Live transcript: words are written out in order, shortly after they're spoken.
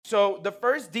So the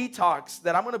first detox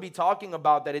that I'm going to be talking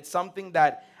about, that it's something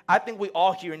that I think we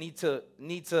all here need to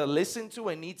listen to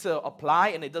and need to apply,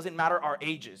 and it doesn't matter our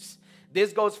ages.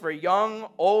 This goes for young,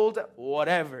 old,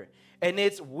 whatever. And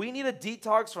it's, we need a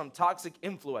detox from toxic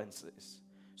influences.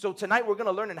 So tonight we're going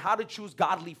to learn on how to choose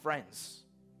godly friends.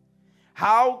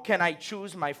 How can I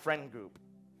choose my friend group?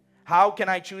 How can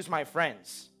I choose my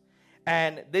friends?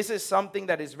 And this is something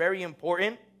that is very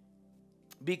important,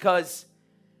 because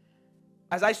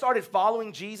as I started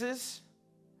following Jesus,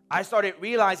 I started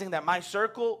realizing that my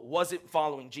circle wasn't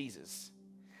following Jesus.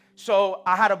 So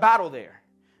I had a battle there,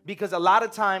 because a lot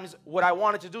of times what I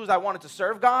wanted to do is I wanted to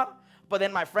serve God, but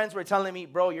then my friends were telling me,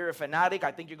 bro, you're a fanatic.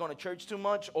 I think you're going to church too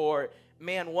much. Or,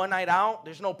 man, one night out,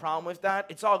 there's no problem with that.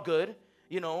 It's all good.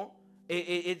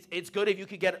 It's good if you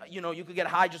could get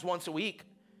high just once a week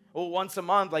or once a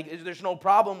month. Like, there's no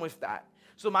problem with that.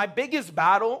 So my biggest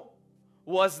battle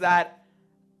was that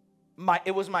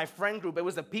it was my friend group. It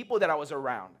was the people that I was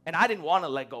around. And I didn't want to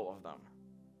let go of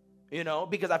them,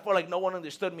 because I felt like no one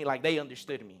understood me like they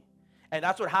understood me. And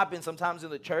that's what happens sometimes in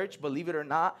the church. Believe it or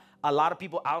not, a lot of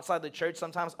people outside the church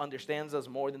sometimes understands us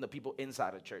more than the people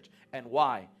inside the church. And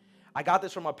why? I got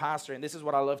this from a pastor, and this is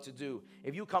what I love to do.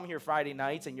 If you come here Friday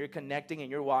nights and you're connecting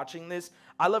and you're watching this,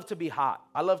 I love to be hot.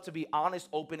 I love to be honest,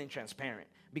 open, and transparent,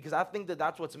 because I think that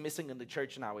that's what's missing in the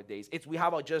church nowadays. We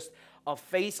have just a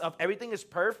face of everything is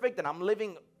perfect, and I'm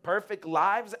living perfect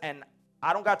lives, and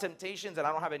I don't got temptations, and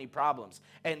I don't have any problems.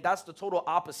 And that's the total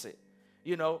opposite.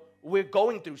 We're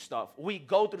going through stuff. We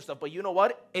go through stuff. But you know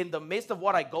what? In the midst of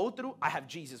what I go through, I have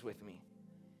Jesus with me.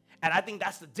 And I think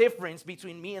that's the difference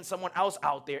between me and someone else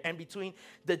out there, and between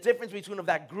the difference between of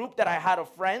that group that I had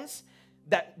of friends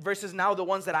that versus now the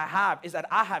ones that I have, is that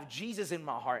I have Jesus in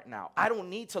my heart now. I don't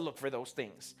need to look for those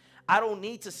things. I don't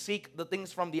need to seek the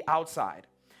things from the outside.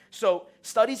 So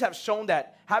studies have shown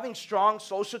that having strong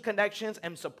social connections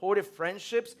and supportive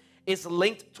friendships is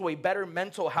linked to a better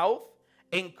mental health,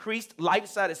 increased life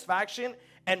satisfaction,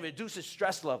 and reduces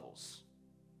stress levels.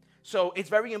 So it's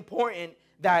very important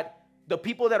that the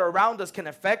people that are around us can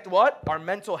affect what? Our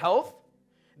mental health.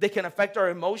 They can affect our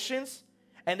emotions,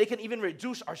 and they can even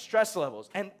reduce our stress levels.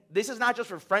 And this is not just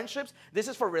for friendships, this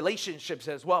is for relationships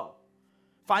as well.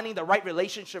 Finding the right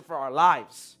relationship for our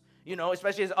lives.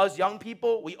 Especially as us young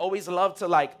people, we always love to,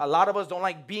 a lot of us don't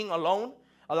like being alone.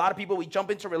 A lot of people, we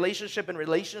jump into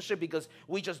relationship because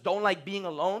we just don't like being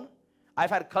alone. I've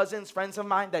had cousins, friends of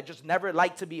mine, that just never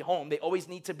like to be home. They always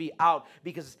need to be out,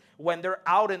 because when they're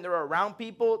out and they're around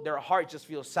people, their heart just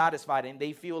feels satisfied, and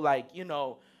they feel like,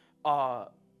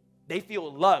 they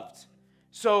feel loved.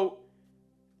 So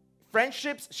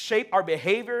friendships shape our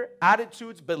behavior,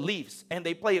 attitudes, beliefs, and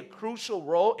they play a crucial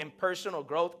role in personal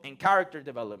growth and character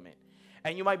development.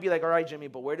 And you might be like, all right, Jimmy,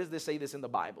 but where does this say this in the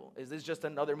Bible? Is this just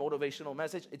another motivational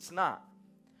message? It's not.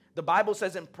 The Bible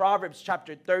says in Proverbs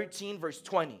chapter 13, verse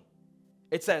 20,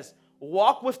 it says,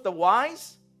 walk with the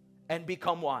wise and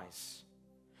become wise.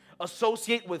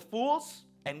 Associate with fools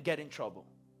and get in trouble.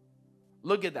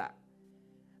 Look at that.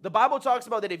 The Bible talks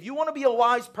about that if you want to be a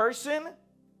wise person,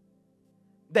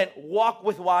 then walk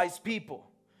with wise people.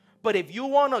 But if you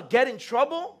want to get in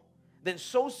trouble, then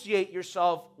associate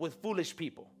yourself with foolish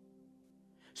people.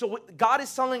 So what God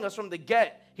is telling us from the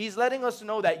get, He's letting us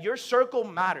know that your circle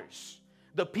matters.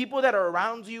 The people that are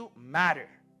around you matter.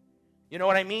 You know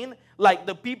what I mean? Like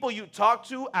the people you talk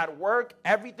to at work,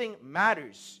 everything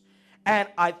matters. And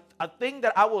I think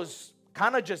that I was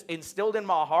kind of just instilled in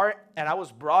my heart, and I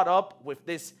was brought up with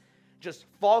this just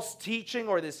false teaching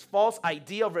or this false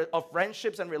idea of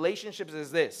friendships and relationships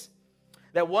is this.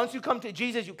 That once you come to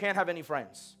Jesus, you can't have any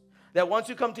friends. That once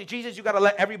you come to Jesus, you got to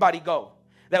let everybody go.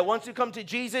 That once you come to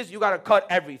Jesus, you got to cut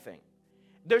everything.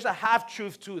 There's a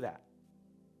half-truth to that.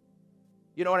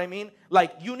 You know what I mean?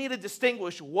 Like, you need to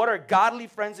distinguish what are godly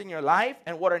friends in your life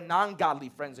and what are non-godly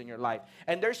friends in your life.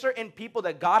 And there's certain people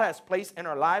that God has placed in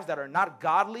our lives that are not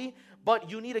godly,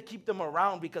 but you need to keep them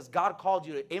around because God called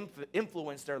you to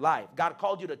influence their life. God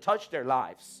called you to touch their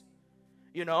lives.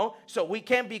 So we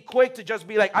can't be quick to just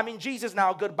be like, I'm in Jesus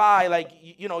now, goodbye. Like,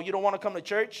 you don't want to come to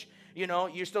church.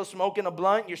 You're still smoking a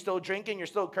blunt, you're still drinking, you're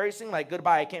still cursing. Like,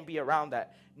 goodbye, I can't be around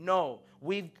that. No,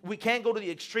 we can't go to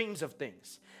the extremes of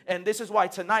things. And this is why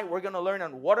tonight we're going to learn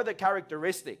on what are the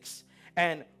characteristics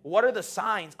and what are the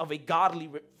signs of a godly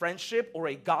friendship or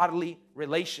a godly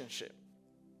relationship.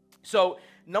 So,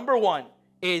 number one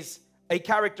is a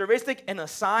characteristic and a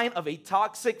sign of a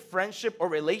toxic friendship or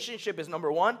relationship is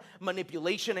number one,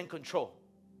 manipulation and control.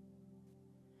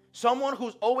 Someone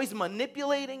who's always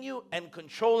manipulating you and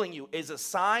controlling you is a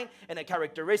sign and a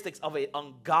characteristic of an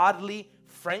ungodly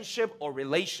friendship or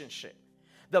relationship.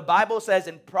 The Bible says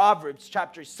in Proverbs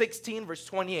chapter 16, verse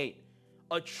 28,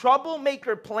 a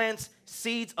troublemaker plants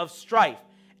seeds of strife,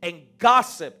 and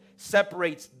gossip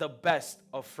separates the best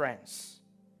of friends.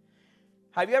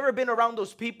 Have you ever been around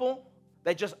those people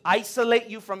that just isolate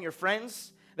you from your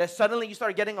friends? That suddenly you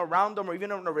start getting around them, or even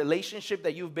in a relationship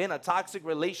that you've been, a toxic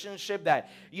relationship that,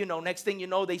 next thing you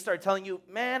know, they start telling you,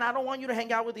 man, I don't want you to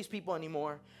hang out with these people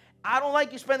anymore. I don't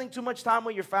like you spending too much time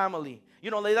with your family. They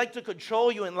like to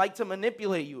control you and like to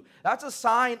manipulate you. That's a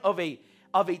sign of a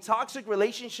toxic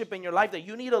relationship in your life that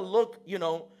you need to look,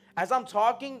 as I'm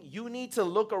talking, you need to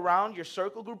look around your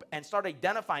circle group and start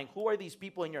identifying who are these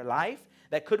people in your life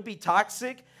that could be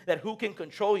toxic, that who can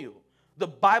control you. The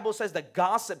Bible says that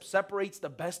gossip separates the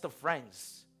best of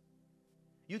friends.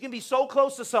 You can be so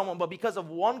close to someone, but because of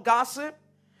one gossip,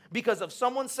 because of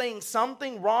someone saying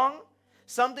something wrong,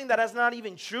 something that is not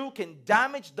even true, can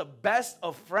damage the best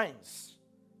of friends.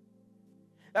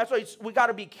 That's why we got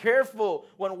to be careful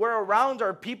when we're around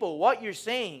our people, what you're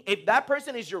saying. If that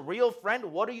person is your real friend,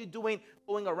 what are you doing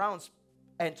going around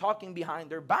and talking behind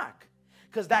their back?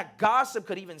 Because that gossip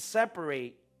could even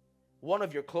separate one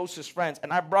of your closest friends.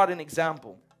 And I brought an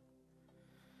example.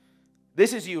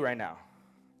 This is you right now.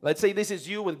 Let's say this is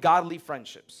you with godly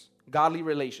friendships, godly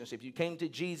relationships. You came to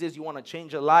Jesus, you want to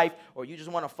change your life, or you just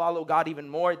want to follow God even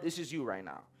more. This is you right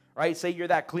now, right? Say you're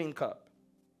that clean cup,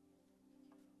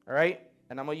 all right?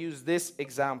 And I'm going to use this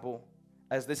example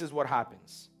as this is what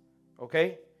happens,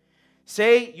 okay?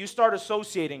 Say you start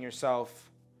associating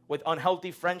yourself with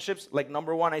unhealthy friendships, like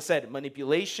number one, I said,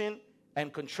 manipulation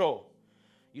and control.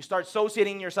 You start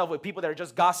associating yourself with people that are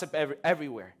just gossip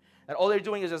everywhere. And all they're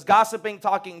doing is just gossiping,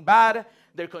 talking bad.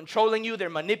 They're controlling you. They're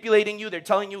manipulating you. They're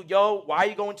telling you, yo, why are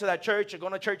you going to that church? You're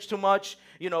going to church too much.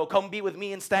 Come be with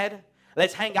me instead.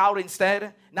 Let's hang out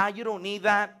instead. Now you don't need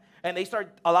that. And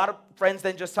a lot of friends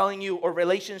then just telling you, or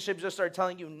relationships just start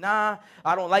telling you, nah,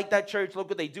 I don't like that church. Look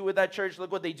what they do with that church.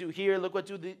 Look what they do here. Look what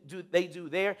they do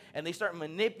there. And they start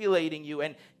manipulating you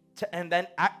and then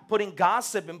putting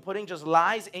gossip and putting just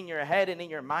lies in your head and in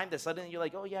your mind that suddenly you're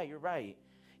like, oh, yeah, you're right.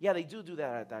 Yeah, they do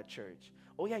that at that church.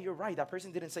 Oh, yeah, you're right. That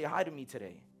person didn't say hi to me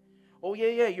today. Oh,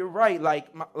 yeah, you're right.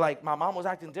 Like my mom was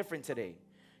acting different today.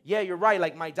 Yeah, you're right.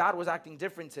 Like my dad was acting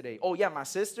different today. Oh, yeah, my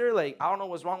sister, I don't know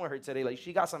what's wrong with her today.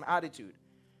 She got some attitude.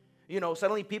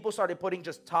 Suddenly people started putting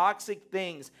just toxic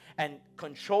things and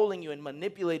controlling you and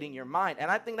manipulating your mind. And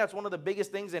I think that's one of the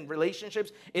biggest things in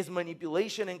relationships is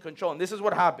manipulation and control. And this is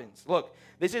what happens. Look,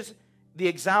 this is the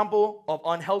example of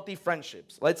unhealthy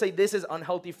friendships. Let's say this is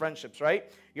unhealthy friendships, right?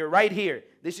 You're right here.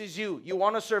 This is you. You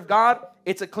want to serve God?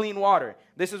 It's a clean water.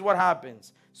 This is what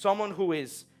happens. Someone who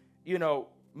is,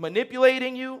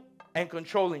 manipulating you and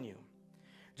controlling you.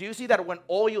 Do you see that when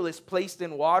oil is placed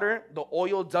in water, the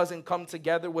oil doesn't come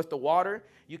together with the water?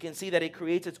 You can see that it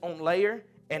creates its own layer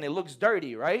and it looks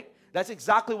dirty, right? That's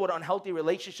exactly what unhealthy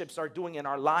relationships are doing in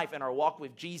our life and our walk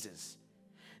with Jesus.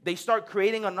 They start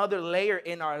creating another layer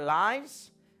in our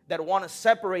lives that want to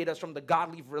separate us from the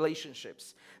godly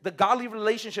relationships. The godly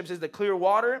relationships is the clear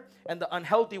water, and the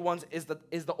unhealthy ones is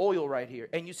the oil right here.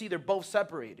 And you see they're both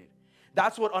separated.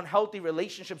 That's what unhealthy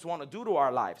relationships want to do to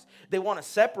our lives. They want to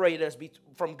separate us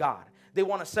from God. They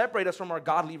want to separate us from our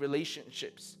godly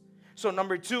relationships. So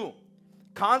number 2,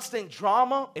 constant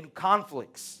drama and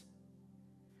conflicts.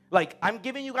 I'm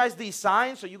giving you guys these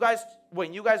signs so you guys,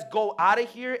 when you guys go out of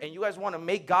here and you guys want to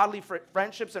make godly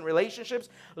friendships and relationships,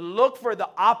 look for the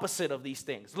opposite of these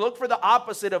things. Look for the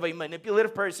opposite of a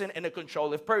manipulative person and a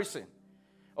controlling person.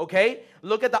 Okay?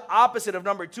 Look at the opposite of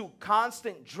number 2,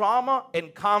 constant drama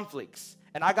and conflicts.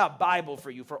 And I got Bible for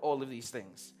you for all of these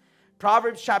things.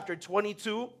 Proverbs chapter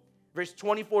 22, verse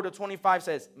 24 to 25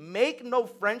 says, make no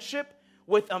friendship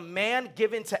with a man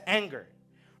given to anger,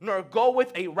 nor go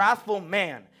with a wrathful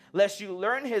man, lest you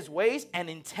learn his ways and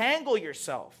entangle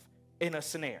yourself in a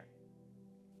snare.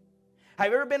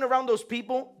 Have you ever been around those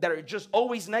people that are just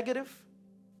always negative?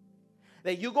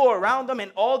 That you go around them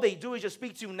and all they do is just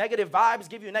speak to you negative vibes,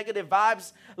 give you negative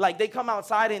vibes. They come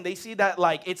outside and they see that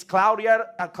it's cloudy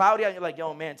and you're like,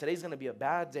 yo, man, today's going to be a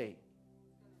bad day.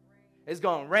 It's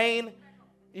going to rain.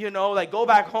 Go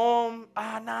back home.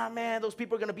 Nah, man, those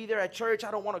people are going to be there at church. I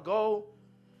don't want to go.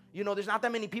 There's not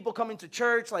that many people coming to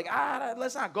church.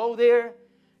 Let's not go there.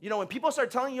 When people start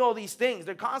telling you all these things,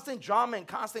 they're constant drama and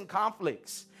constant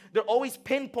conflicts. They're always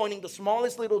pinpointing the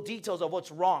smallest little details of what's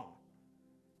wrong.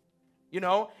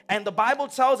 And the Bible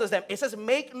tells us that it says,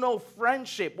 make no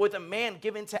friendship with a man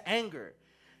given to anger.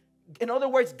 In other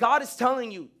words, God is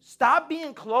telling you, stop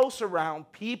being close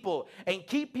around people and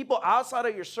keep people outside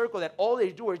of your circle that all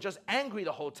they do is just angry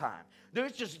the whole time. They're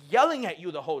just yelling at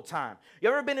you the whole time. You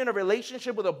ever been in a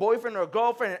relationship with a boyfriend or a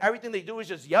girlfriend and everything they do is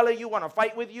just yell at you, want to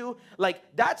fight with you? Like,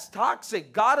 that's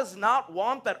toxic. God does not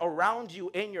want that around you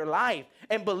in your life.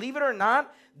 And believe it or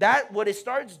not, that what it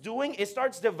starts doing, it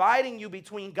starts dividing you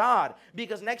between God.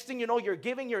 Because next thing you know, you're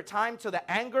giving your time to the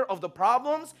anger of the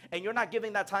problems and you're not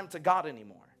giving that time to God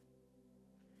anymore.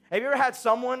 Have you ever had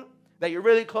someone that you're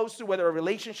really close to, whether a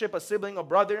relationship, a sibling, a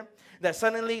brother, that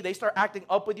suddenly they start acting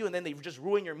up with you and then they just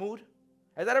ruin your mood?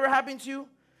 Has that ever happened to you?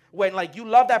 When like you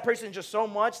love that person just so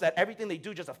much that everything they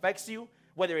do just affects you,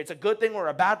 whether it's a good thing or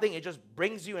a bad thing, it just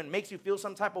brings you and makes you feel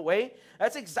some type of way.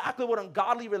 That's exactly what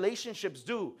ungodly relationships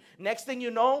do. Next thing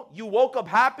you know, you woke up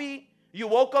happy. You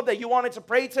woke up that you wanted to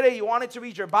pray today. You wanted to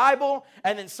read your Bible.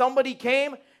 And then somebody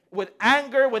came with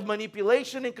anger, with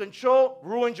manipulation and control,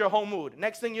 ruined your whole mood.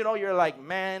 Next thing you know, you're like,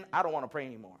 man, I don't want to pray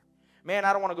anymore. Man,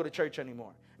 I don't want to go to church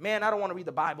anymore. Man, I don't want to read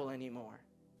the Bible anymore.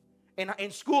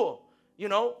 In school, you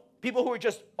know, people who are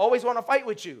just always want to fight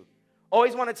with you,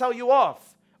 always want to tell you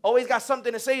off, always got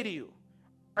something to say to you.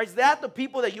 Is that the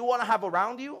people that you want to have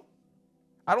around you?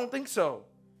 I don't think so.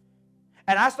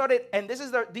 And I started, and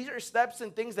these are steps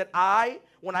and things that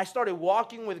when I started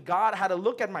walking with God, I had to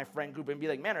look at my friend group and be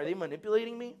like, man, are they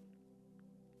manipulating me?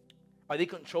 Are they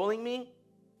controlling me?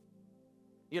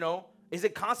 You know, is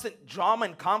it constant drama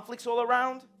and conflicts all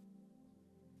around?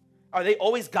 Are they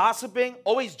always gossiping,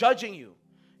 always judging you?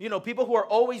 You know, people who are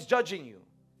always judging you.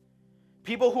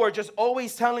 People who are just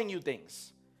always telling you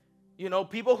things. You know,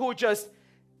 people who just,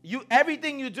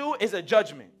 everything you do is a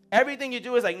judgment. Everything you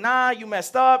do is like, nah, you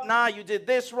messed up. Nah, you did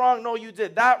this wrong. No, you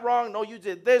did that wrong. No, you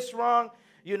did this wrong.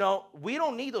 You know, we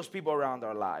don't need those people around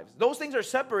our lives. Those things are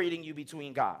separating you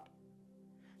between God.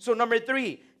 So number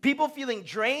 3, people feeling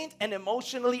drained and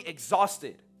emotionally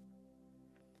exhausted.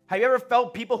 Have you ever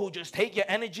felt people who just take your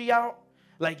energy out?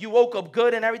 Like you woke up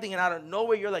good and everything, and out of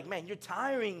nowhere, you're like, man, you're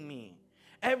tiring me.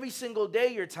 Every single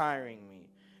day, you're tiring me.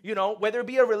 You know, whether it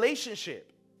be a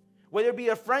relationship, whether it be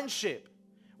a friendship,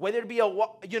 whether it be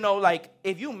like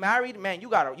if you married, man, you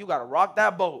gotta rock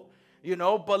that boat. You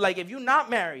know, but like if you're not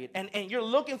married and you're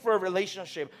looking for a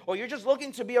relationship, or you're just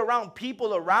looking to be around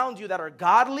people around you that are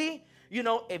godly, you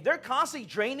know, if they're constantly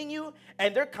draining you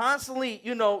and they're constantly,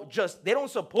 you know, just they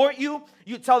don't support you,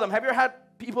 you tell them. Have you ever had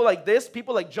people like this?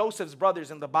 People like Joseph's brothers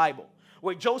in the Bible,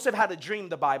 where Joseph had a dream,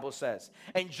 the Bible says.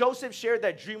 And Joseph shared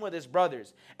that dream with his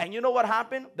brothers. And you know what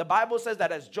happened? The Bible says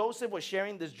that as Joseph was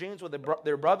sharing these dreams with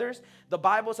their brothers, the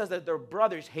Bible says that their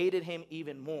brothers hated him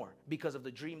even more because of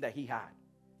the dream that he had.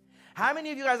 How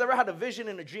many of you guys ever had a vision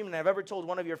in a dream and have ever told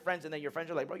one of your friends, and then your friends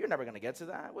are like, bro, you're never going to get to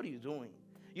that? What are you doing?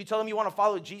 You tell them you want to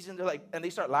follow Jesus, and they're like, and they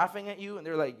start laughing at you, and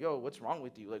they're like, yo, what's wrong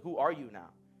with you? Like, who are you now?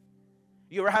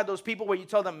 You ever had those people where you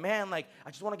tell them, man, like,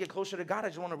 I just want to get closer to God. I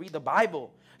just want to read the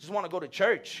Bible. I just want to go to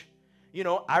church. You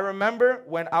know, I remember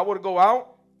when I would go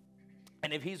out,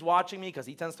 and if he's watching me, because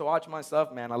he tends to watch my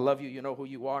stuff, man, I love you. You know who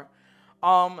you are.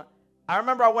 I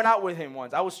remember I went out with him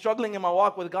once. I was struggling in my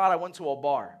walk with God. I went to a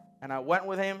bar, and I went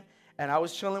with him, and I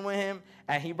was chilling with him,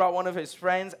 and he brought one of his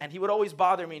friends, and he would always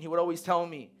bother me, and he would always tell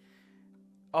me,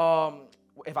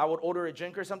 if I would order a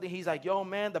drink or something, he's like, yo,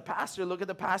 man, the pastor, look at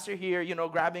the pastor here, you know,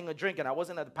 grabbing a drink. And I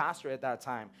wasn't a pastor at that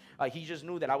time. He just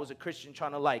knew that I was a Christian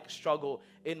trying to, like, struggle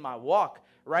in my walk,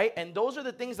 right? And those are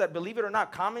the things that, believe it or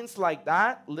not, comments like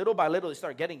that, little by little, they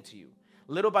start getting to you.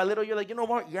 Little by little, you're like, you know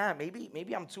what? Yeah,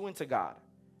 maybe I'm too into God.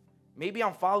 Maybe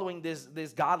I'm following this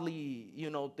godly, you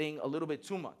know, thing a little bit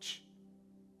too much.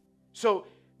 So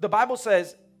the Bible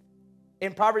says,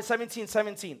 in Proverbs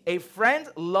 17:17, a friend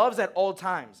loves at all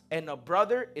times, and a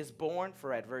brother is born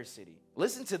for adversity.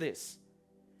 Listen to this.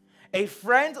 A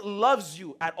friend loves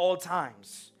you at all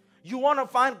times. You want to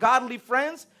find godly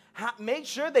friends? Make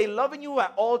sure they loving you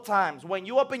at all times. When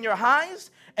you up in your highs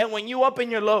and when you up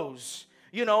in your lows.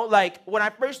 You know, like when I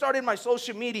first started my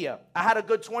social media, I had a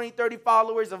good 20, 30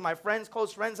 followers of my friends,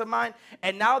 close friends of mine.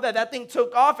 And now that thing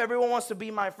took off, everyone wants to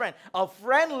be my friend. A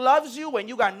friend loves you when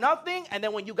you got nothing and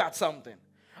then when you got something.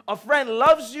 A friend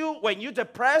loves you when you're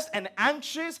depressed and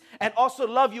anxious, and also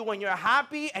love you when you're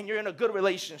happy and you're in a good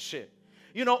relationship.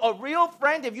 You know, a real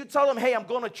friend, if you tell them, hey, I'm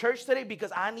going to church today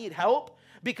because I need help,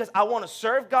 because I want to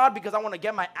serve God, because I want to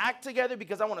get my act together,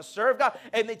 because I want to serve God,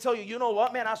 and they tell you, you know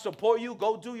what, man, I support you,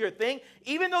 go do your thing.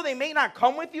 Even though they may not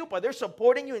come with you, but they're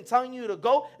supporting you and telling you to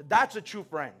go, that's a true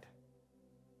friend.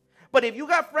 But if you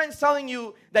got friends telling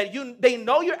you that they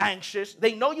know you're anxious,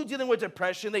 they know you're dealing with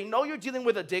depression, they know you're dealing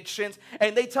with addictions,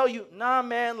 and they tell you, nah,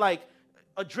 man, like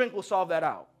a drink will solve that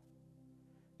out.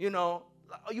 You know,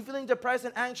 are you feeling depressed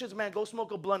and anxious? Man, go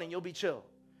smoke a blunt and you'll be chill.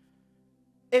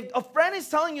 If a friend is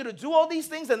telling you to do all these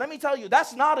things, then let me tell you,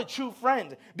 that's not a true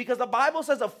friend. Because the Bible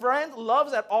says a friend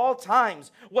loves at all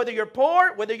times. Whether you're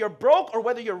poor, whether you're broke, or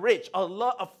whether you're rich,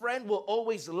 a friend will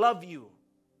always love you.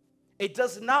 It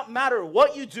does not matter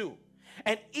what you do.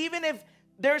 And even if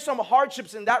there's some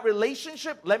hardships in that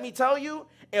relationship, let me tell you,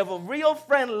 if a real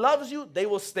friend loves you, they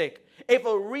will stick. If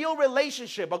a real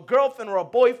relationship, a girlfriend or a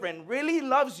boyfriend really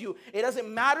loves you, it doesn't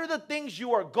matter the things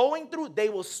you are going through, they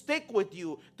will stick with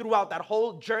you throughout that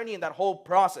whole journey and that whole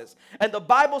process. And the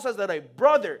Bible says that a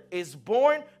brother is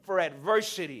born for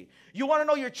adversity. You want to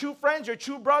know your true friends, your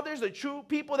true brothers, the true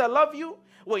people that love you?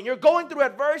 When you're going through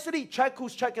adversity, check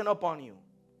who's checking up on you.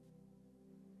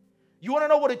 You want to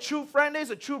know what a true friend is,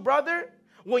 a true brother?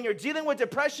 When you're dealing with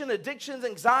depression, addictions,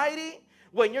 anxiety,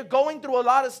 when you're going through a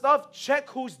lot of stuff, check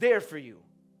who's there for you.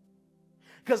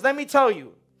 Because let me tell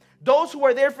you, those who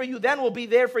are there for you then will be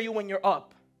there for you when you're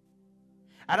up.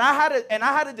 And I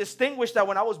had to distinguish that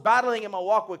when I was battling in my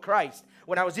walk with Christ,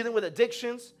 when I was dealing with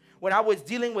addictions, when I was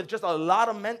dealing with just a lot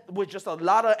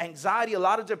of anxiety, a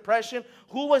lot of depression,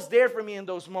 who was there for me in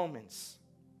those moments?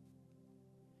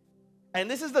 And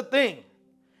this is the thing,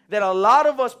 that a lot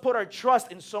of us put our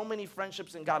trust in so many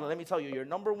friendships in God. And let me tell you, your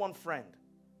number one friend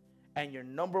and your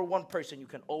number one person you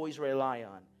can always rely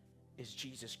on is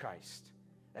Jesus Christ.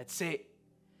 That's it.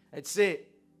 That's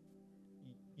it.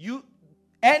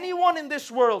 Anyone in this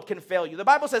world can fail you. The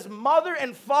Bible says mother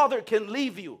and father can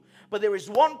leave you, but there is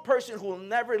one person who will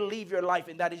never leave your life,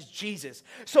 and that is Jesus.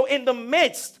 So in the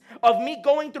midst of me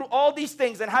going through all these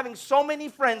things and having so many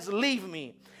friends leave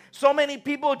me, so many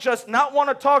people just not want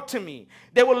to talk to me.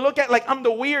 They will look at like I'm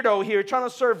the weirdo here trying to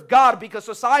serve God, because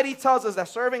society tells us that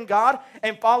serving God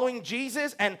and following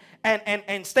Jesus and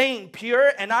staying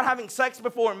pure and not having sex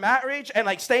before marriage and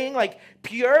like staying like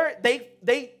pure,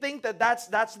 they think that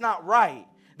that's not right.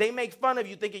 They make fun of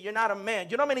you thinking you're not a man.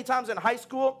 You know how many times in high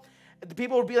school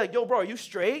people would be like, yo, bro, are you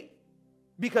straight?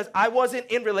 Because I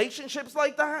wasn't in relationships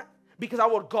like that. Because I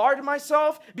would guard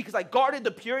myself. Because I guarded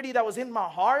the purity that was in my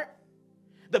heart.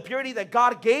 The purity that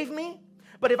God gave me.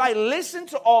 But if I listen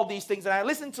to all these things and I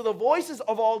listen to the voices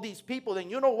of all these people, then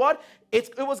you know what?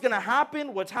 It was going to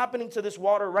happen what's happening to this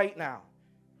water right now.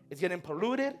 It's getting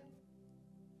polluted.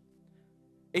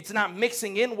 It's not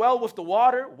mixing in well with the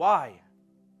water. Why?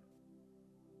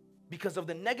 Because of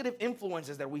the negative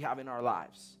influences that we have in our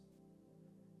lives.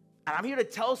 And I'm here to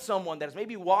tell someone that is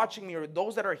maybe watching me or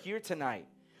those that are here tonight,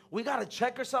 we got to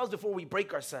check ourselves before we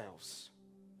break ourselves.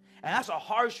 And that's a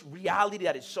harsh reality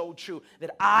that is so true,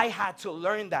 that I had to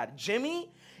learn that.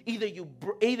 Jimmy, either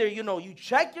you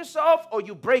check yourself or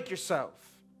you break yourself.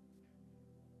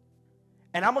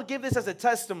 And I'm going to give this as a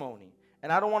testimony.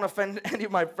 And I don't want to offend any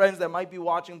of my friends that might be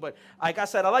watching, but like I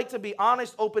said, I like to be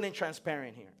honest, open, and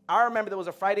transparent here. I remember there was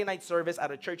a Friday night service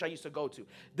at a church I used to go to.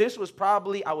 This was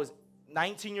probably, I was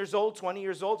 19 years old, 20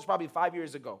 years old. It's probably 5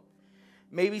 years ago.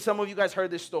 Maybe some of you guys heard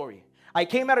this story. I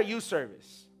came at a youth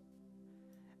service.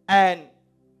 And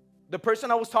the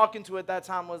person I was talking to at that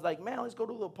time was like, man, let's go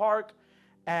to the park.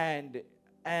 And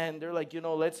they're like,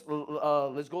 let's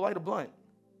go light a blunt.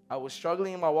 I was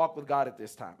struggling in my walk with God at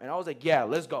this time. And I was like, yeah,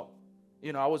 let's go.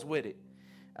 I was with it.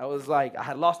 I was like, I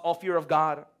had lost all fear of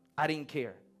God. I didn't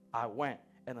care. I went.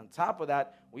 And on top of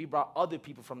that, we brought other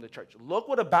people from the church. Look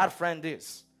what a bad friend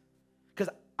is.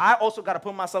 Because I also got to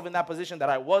put myself in that position that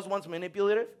I was once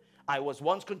manipulative. I was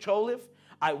once controlling.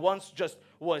 I once just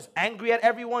was angry at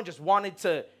everyone, just wanted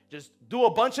to just do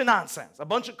a bunch of nonsense, a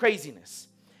bunch of craziness.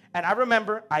 And I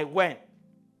remember I went.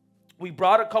 We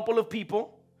brought a couple of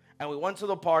people, and we went to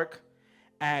the park,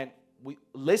 and we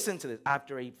listened to this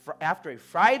after a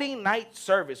Friday night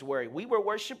service where we were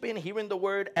worshiping, hearing the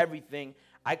word, everything.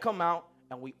 I come out,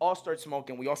 and we all start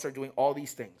smoking. We all start doing all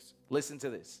these things. Listen to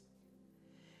this.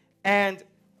 And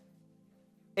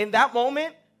in that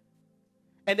moment,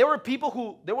 and there was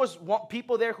people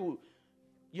there who,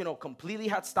 completely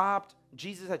had stopped.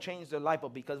 Jesus had changed their life,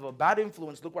 but because of a bad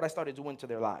influence, look what I started doing to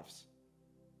their lives.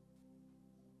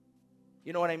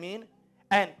 You know what I mean?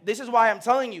 And this is why I'm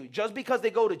telling you, just because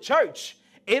they go to church,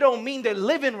 it don't mean they're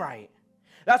living right.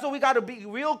 That's why we got to be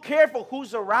real careful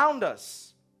who's around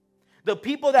us. The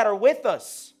people that are with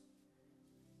us.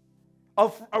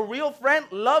 A real friend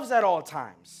loves at all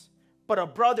times, but a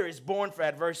brother is born for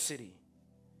adversity.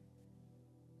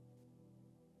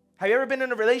 Have you ever been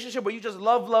in a relationship where you just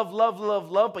love,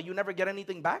 but you never get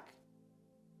anything back?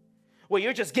 Where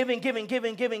you're just giving,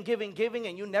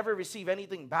 and you never receive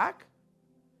anything back?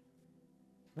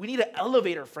 We need to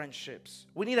elevate our friendships.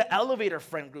 We need to elevate our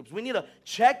friend groups. We need to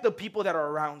check the people that are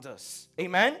around us.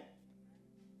 Amen?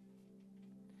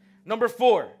 Number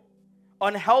 4,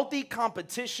 unhealthy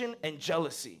competition and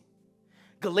jealousy.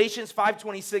 Galatians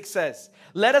 5:26 says,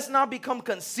 let us not become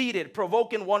conceited,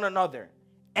 provoking one another,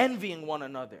 envying one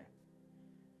another.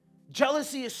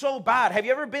 Jealousy is so bad. Have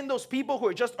you ever been those people who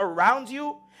are just around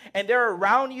you, and they're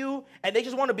around you, and they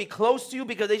just want to be close to you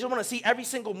because they just want to see every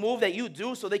single move that you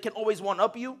do so they can always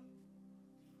one-up you?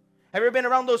 Have you ever been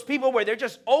around those people where they're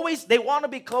just always, they want to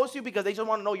be close to you because they just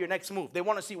want to know your next move. They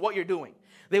want to see what you're doing.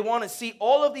 They want to see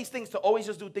all of these things to always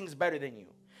just do things better than you.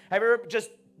 Have you ever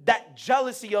just that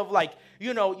jealousy of like,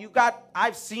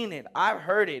 I've seen it, I've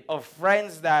heard it of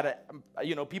friends that,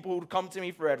 people who come to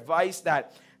me for advice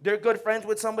that they're good friends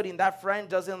with somebody and that friend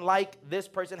doesn't like this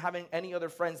person having any other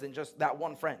friends than just that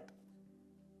one friend.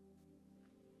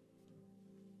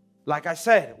 Like I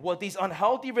said, what these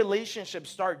unhealthy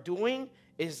relationships start doing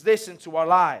is this into our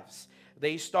lives.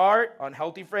 They start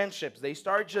unhealthy friendships. They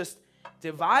start just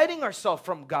dividing ourselves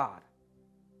from God.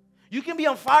 You can be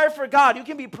on fire for God. You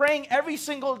can be praying every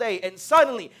single day, and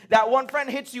suddenly that one friend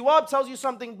hits you up, tells you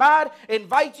something bad,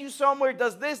 invites you somewhere,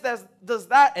 does this, does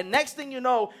that, and next thing you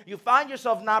know, you find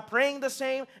yourself not praying the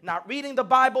same, not reading the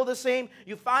Bible the same.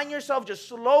 You find yourself just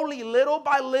slowly, little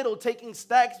by little, taking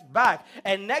steps back.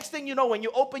 And next thing you know, when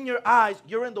you open your eyes,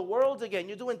 you're in the world again.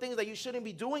 You're doing things that you shouldn't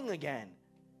be doing again.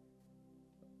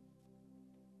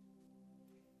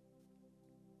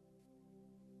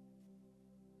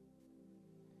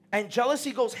 And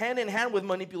jealousy goes hand in hand with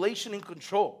manipulation and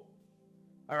control.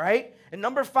 All right? And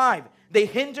number 5, they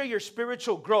hinder your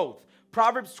spiritual growth.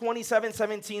 Proverbs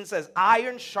 27:17 says,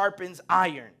 iron sharpens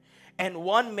iron, and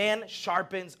one man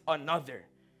sharpens another.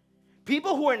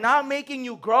 People who are not making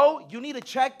you grow, you need to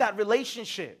check that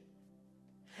relationship.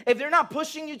 If they're not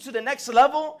pushing you to the next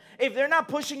level, if they're not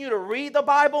pushing you to read the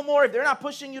Bible more, if they're not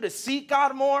pushing you to seek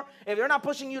God more, if they're not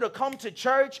pushing you to come to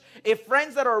church, if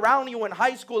friends that are around you in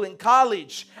high school, in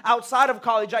college, outside of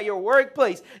college, at your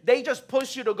workplace, they just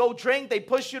push you to go drink, they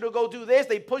push you to go do this,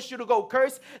 they push you to go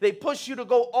curse, they push you to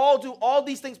go do all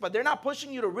these things, but they're not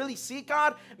pushing you to really seek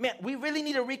God, man, we really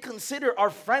need to reconsider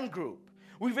our friend group.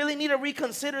 We really need to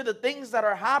reconsider the things that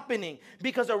are happening,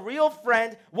 because a real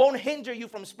friend won't hinder you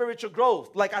from spiritual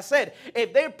growth. Like I said,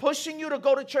 if they're pushing you to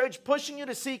go to church, pushing you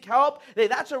to seek help,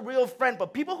 that's a real friend.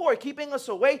 But people who are keeping us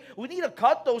away, we need to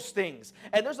cut those things.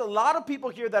 And there's a lot of people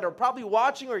here that are probably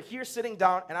watching or here sitting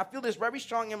down, and I feel this very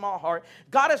strong in my heart.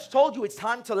 God has told you it's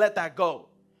time to let that go.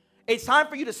 It's time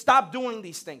for you to stop doing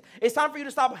these things. It's time for you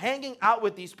to stop hanging out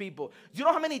with these people. Do you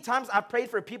know how many times I've prayed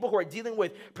for people who are dealing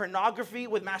with pornography,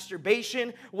 with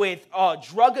masturbation, with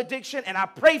drug addiction, and I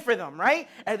pray for them, right?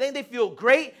 And then they feel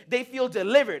great. They feel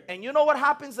delivered. And you know what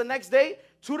happens the next day?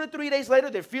 2 to 3 days later,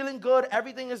 they're feeling good.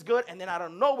 Everything is good. And then out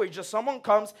of nowhere, just someone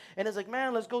comes and is like,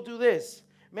 man, let's go do this.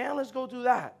 Man, let's go do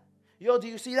that. Yo, do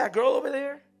you see that girl over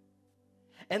there?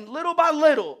 And little by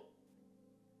little,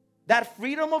 that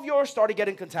freedom of yours started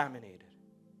getting contaminated.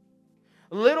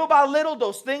 Little by little,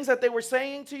 those things that they were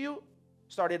saying to you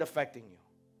started affecting you.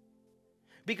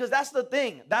 Because that's the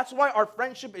thing. That's why our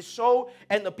friendship is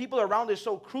and the people around is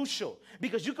so crucial.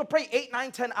 Because you could pray 8,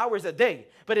 9, 10 hours a day.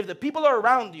 But if the people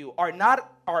around you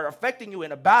are affecting you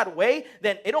in a bad way,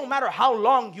 then it don't matter how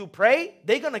long you pray,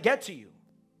 they're going to get to you.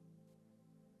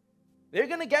 They're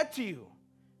going to get to you.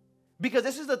 Because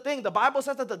this is the thing. The Bible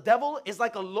says that the devil is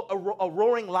like a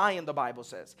roaring lion, the Bible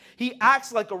says. He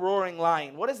acts like a roaring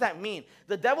lion. What does that mean?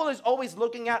 The devil is always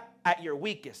looking at your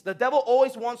weakest. The devil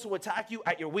always wants to attack you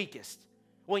at your weakest.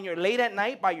 When you're late at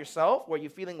night by yourself, where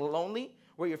you're feeling lonely,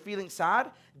 where you're feeling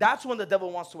sad, that's when the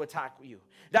devil wants to attack you.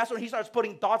 That's when he starts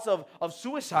putting thoughts of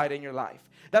suicide in your life.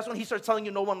 That's when he starts telling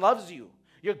you no one loves you.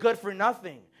 You're good for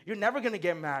nothing. You're never going to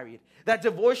get married. That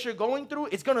divorce you're going through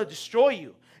is going to destroy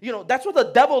you. You know, that's what the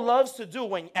devil loves to do.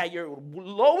 When at your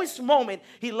lowest moment,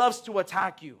 he loves to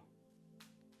attack you.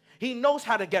 He knows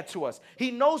how to get to us. He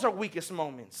knows our weakest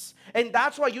moments. And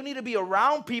that's why you need to be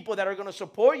around people that are going to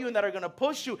support you and that are going to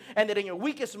push you. And that in your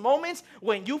weakest moments,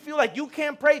 when you feel like you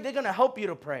can't pray, they're going to help you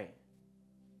to pray.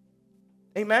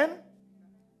 Amen?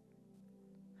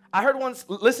 I heard once,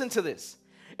 listen to this.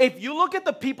 If you look at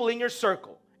the people in your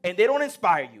circle and they don't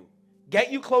inspire you,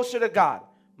 get you closer to God,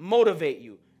 motivate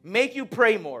you, make you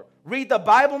pray more, read the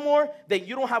Bible more, then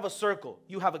you don't have a circle.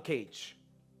 You have a cage.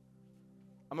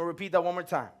 I'm going to repeat that one more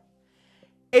time.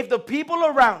 If the people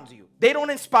around you, they don't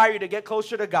inspire you to get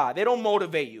closer to God, they don't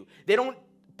motivate you, they don't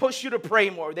push you to pray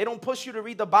more, they don't push you to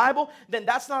read the Bible, then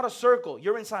that's not a circle.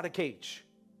 You're inside a cage.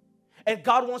 And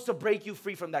God wants to break you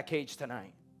free from that cage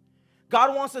tonight.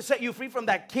 God wants to set you free from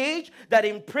that cage, that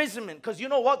imprisonment. Because you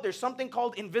know what? There's something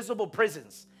called invisible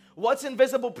prisons. What's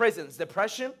invisible prisons?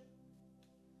 Depression,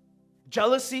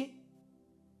 jealousy,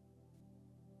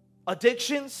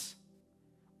 addictions,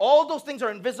 All those things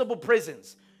are invisible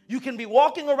prisons. You can be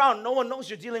walking around, no one knows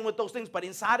you're dealing with those things, but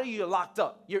inside of you, you're locked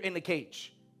up. You're in a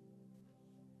cage.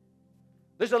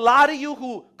 There's a lot of you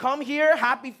who come here,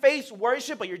 happy face,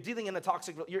 worship, but you're in a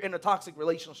toxic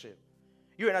relationship.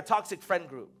 You're in a toxic friend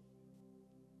group.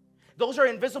 Those are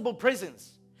invisible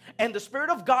prisons. And the Spirit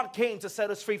of God came to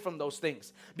set us free from those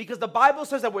things. Because the Bible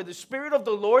says that where the Spirit of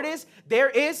the Lord is, there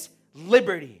is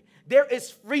liberty. There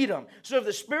is freedom. So if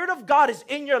the Spirit of God is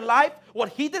in your life, what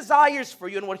He desires for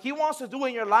you and what He wants to do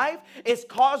in your life is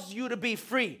cause you to be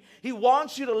free. He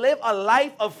wants you to live a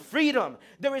life of freedom.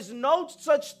 There is no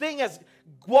such thing as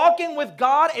walking with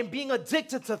God and being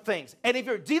addicted to things. And if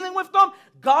you're dealing with them,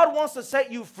 God wants to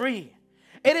set you free.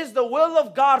 It is the will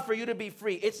of God for you to be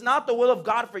free. It's not the will of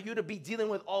God for you to be dealing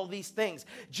with all these things.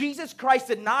 Jesus Christ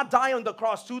did not die on the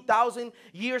cross 2,000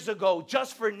 years ago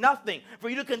just for nothing.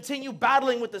 For you to continue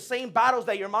battling with the same battles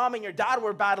that your mom and your dad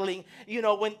were battling,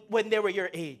 when they were your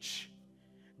age.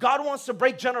 God wants to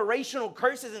break generational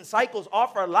curses and cycles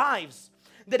off our lives.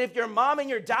 That if your mom and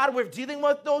your dad were dealing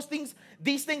with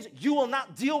these things, you will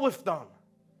not deal with them.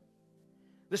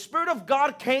 The Spirit of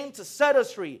God came to set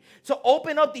us free, to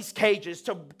open up these cages,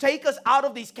 to take us out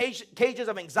of these cages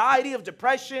of anxiety, of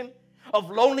depression, of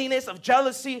loneliness, of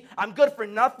jealousy. I'm good for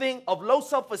nothing, of low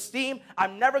self-esteem.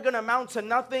 I'm never going to amount to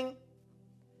nothing.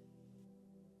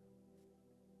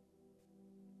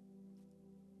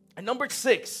 And number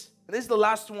 6, and this is the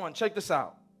last one. Check this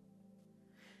out.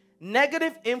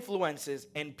 Negative influences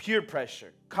and peer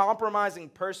pressure, compromising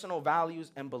personal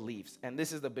values and beliefs. And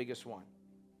this is the biggest one.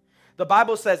 The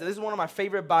Bible says, and this is one of my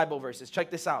favorite Bible verses.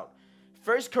 Check this out.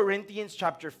 1 Corinthians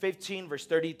chapter 15, verse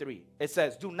 33. It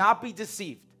says, do not be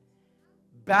deceived.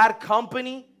 Bad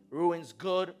company ruins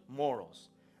good morals.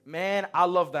 Man, I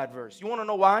love that verse. You want to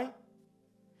know why?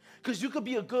 Because you could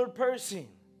be a good person.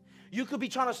 You could be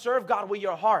trying to serve God with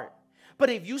your heart. But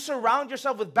if you surround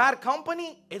yourself with bad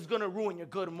company, it's going to ruin your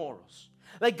good morals.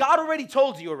 Like God already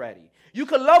told you already. You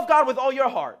could love God with all your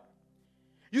heart.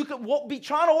 You could be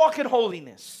trying to walk in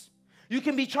holiness. You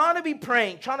can be trying to be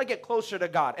praying, trying to get closer to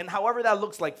God, and however that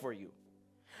looks like for you.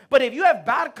 But if you have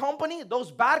bad company,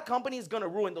 those bad company is going to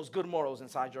ruin those good morals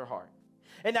inside your heart.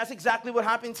 And that's exactly what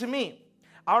happened to me.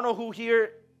 I don't know who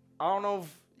here, I don't know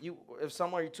if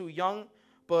some are too young,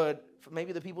 but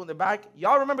maybe the people in the back,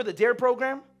 y'all remember the DARE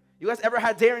program? You guys ever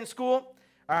had DARE in school?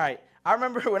 All right. I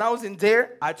remember when I was in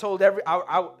DARE, I told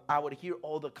I would hear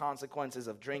all the consequences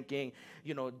of drinking,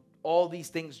 all these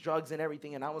things, drugs and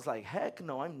everything. And I was like, heck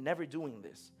no, I'm never doing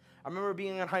this. I remember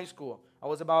being in high school. I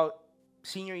was about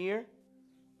senior year.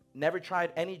 Never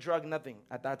tried any drug, nothing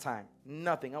at that time.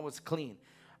 Nothing. I was clean.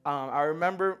 I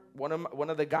remember one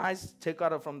of the guys took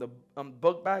out from the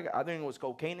book bag. I think it was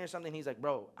cocaine or something. He's like,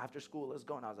 bro, after school, let's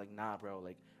go. And I was like, nah, bro.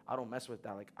 Like, I don't mess with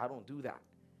that. Like, I don't do that.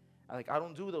 I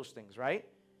don't do those things, right?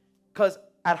 Because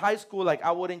at high school,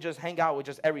 I wouldn't just hang out with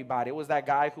just everybody. It was that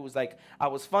guy who was like, I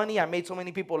was funny. I made so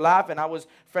many people laugh, and I was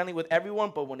friendly with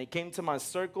everyone. But when it came to my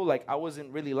circle, I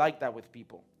wasn't really like that with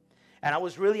people. And I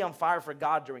was really on fire for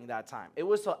God during that time. It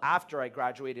was till after I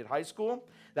graduated high school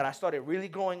that I started really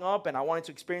growing up, and I wanted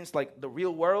to experience, the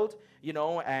real world,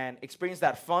 and experience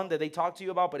that fun that they talk to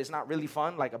you about, but it's not really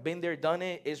fun. I've been there, done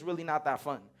it. It's really not that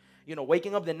fun.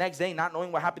 Waking up the next day, not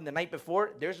knowing what happened the night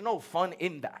before, there's no fun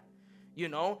in that.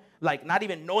 Not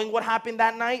even knowing what happened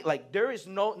that night, there is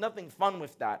nothing fun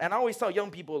with that. And I always tell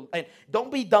young people, and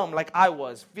don't be dumb like I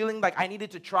was, feeling like I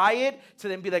needed to try it to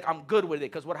then be like, I'm good with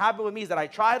it. Because what happened with me is that I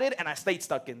tried it and I stayed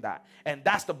stuck in that. And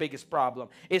that's the biggest problem,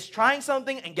 is trying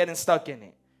something and getting stuck in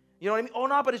it. You know what I mean? Oh,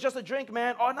 no, but it's just a drink,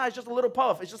 man. Oh, no, it's just a little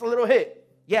puff. It's just a little hit.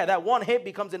 Yeah, that one hit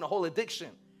becomes in a whole addiction.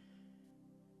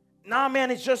 Nah, man,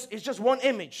 it's just one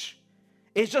image.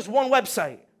 It's just one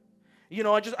website.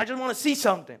 I just want to see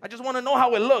something. I just want to know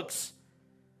how it looks.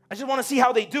 I just want to see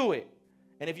how they do it.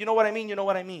 And if you know what I mean, you know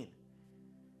what I mean.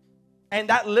 And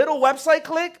that little website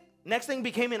click, next thing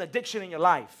became an addiction in your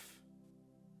life.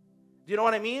 Do you know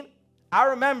what I mean? I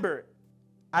remember,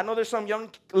 I know there's some young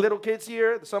little kids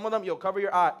here. Some of them, cover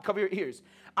your ears.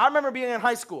 I remember being in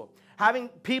high school, having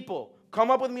people come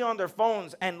up with me on their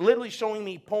phones and literally showing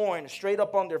me porn straight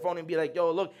up on their phone and be like,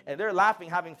 yo, look, and they're laughing,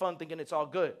 having fun, thinking it's all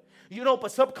good.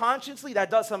 But subconsciously, that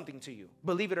does something to you,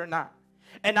 believe it or not.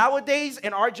 And nowadays,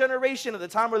 in our generation, at the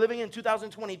time we're living in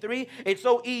 2023, it's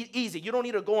so easy. You don't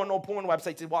need to go on no porn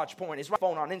website to watch porn. It's right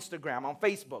on phone, on Instagram, on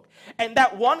Facebook. And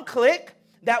that one click,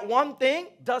 that one thing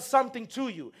does something to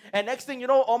you. And next thing you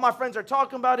know, all my friends are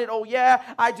talking about it. Oh, yeah,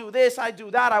 I do this, I do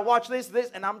that, I watch this.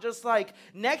 And I'm just like,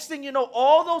 next thing you know,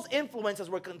 all those influences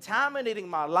were contaminating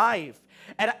my life.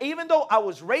 And even though I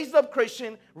was raised up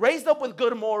Christian, raised up with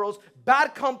good morals,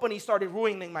 bad company started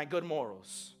ruining my good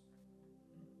morals.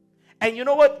 And you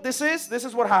know what this is? This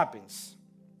is what happens.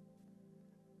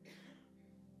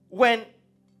 When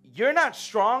you're not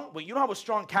strong, when you don't have a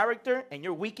strong character and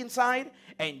you're weak inside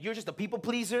and you're just a people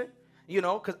pleaser, you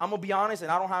know, because I'm going to be honest,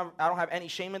 and I don't have any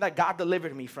shame in that. God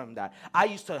delivered me from that. I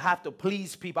used to have to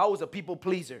please people. I was a people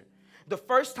pleaser. The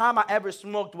first time I ever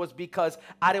smoked was because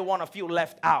I didn't want to feel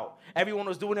left out. Everyone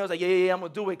was doing it. I was like, yeah, I'm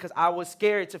going to do it because I was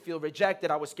scared to feel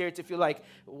rejected. I was scared to feel like,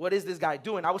 what is this guy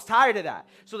doing? I was tired of that.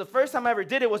 So the first time I ever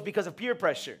did it was because of peer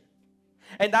pressure.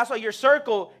 And that's why your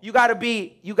circle, you gotta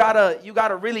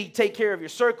really take care of your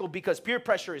circle, because peer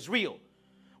pressure is real.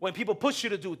 When people push you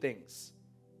to do things.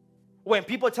 When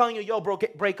people are telling you, yo, bro,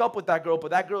 break up with that girl,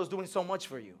 but that girl is doing so much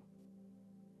for you.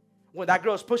 When that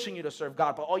girl is pushing you to serve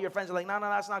God, but all your friends are like, no,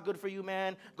 that's not good for you,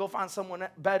 man. Go find someone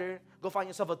better. Go find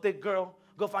yourself a thick girl.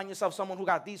 Go find yourself someone who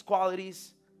got these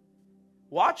qualities.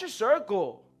 Watch your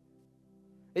circle.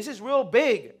 This is real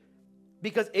big,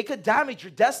 because it could damage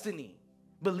your destiny.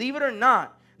 Believe it or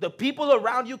not, the people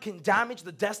around you can damage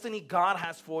the destiny God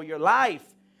has for your life.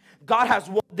 God has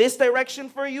this direction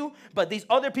for you, but these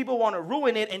other people want to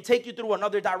ruin it and take you through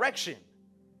another direction.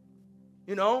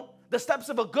 You know, the steps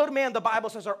of a good man, the Bible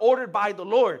says, are ordered by the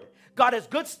Lord. God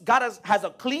has a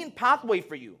clean pathway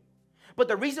for you. But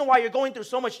the reason why you're going through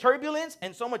so much turbulence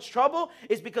and so much trouble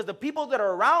is because the people that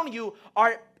are around you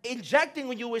are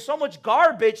injecting you with so much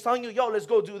garbage, telling you, yo, let's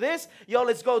go do this. Yo,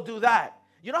 let's go do that.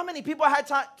 You know how many people I had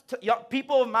time,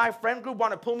 people in my friend group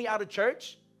want to pull me out of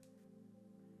church?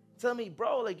 Tell me,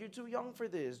 bro, like, you're too young for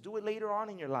this. Do it later on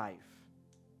in your life.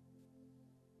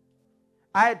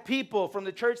 I had people from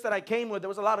the church that I came with, there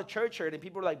was a lot of church hurt, and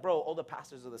people were like, bro, all the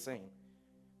pastors are the same.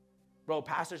 Bro,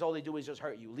 pastors, all they do is just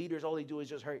hurt you. Leaders, all they do is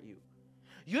just hurt you.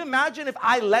 You imagine if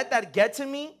I let that get to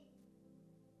me,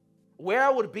 where I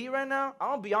would be right now? I'm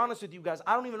going to be honest with you guys.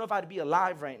 I don't even know if I'd be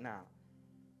alive right now.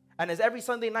 And as every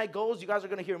Sunday night goes, you guys are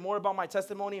going to hear more about my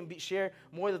testimony and share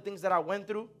more of the things that I went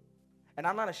through. And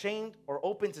I'm not ashamed or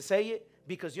open to say it,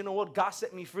 because you know what? God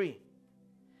set me free.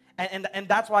 And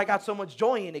that's why I got so much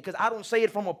joy in it, because I don't say it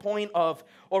from a point of,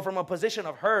 or from a position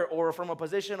of hurt, or from a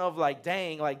position of like,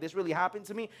 dang, like this really happened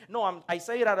to me. No, I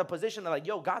say it out of a position of like,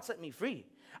 yo, God set me free.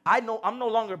 I know I'm no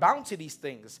longer bound to these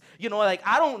things. You know, like,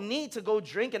 I don't need to go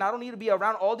drink, and I don't need to be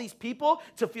around all these people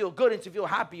to feel good and to feel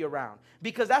happy around.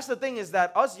 Because that's the thing, is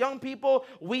that us young people,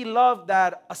 we love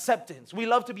that acceptance. We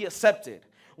love to be accepted.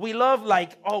 We love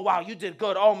like, oh, wow, you did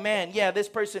good. Oh, man, yeah, this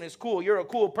person is cool. You're a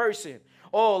cool person.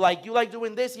 Oh, like, you like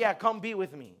doing this? Yeah, come be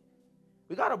with me.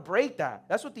 We got to break that.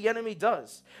 That's what the enemy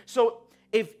does. So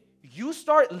if you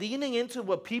start leaning into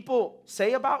what people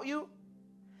say about you,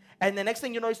 and the next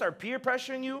thing you know, you start peer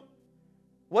pressuring you.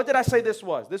 What did I say this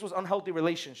was? This was unhealthy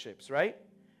relationships, right?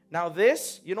 Now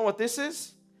this, you know what this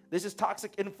is? This is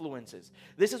toxic influences.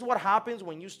 This is what happens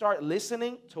when you start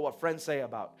listening to what friends say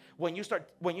about. When you start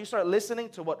listening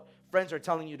to what friends are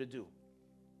telling you to do.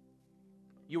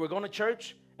 You were going to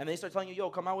church, and they start telling you,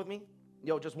 yo, come out with me.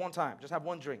 Yo, just one time. Just have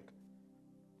one drink.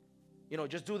 You know,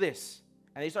 just do this.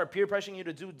 And they start peer pressuring you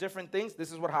to do different things.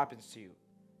 This is what happens to you.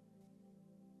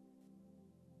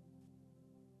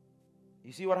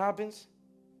 You see what happens?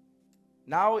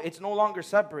 Now it's no longer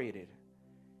separated.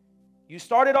 You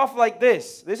started off like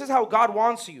this. This is how God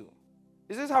wants you.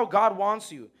 This is how God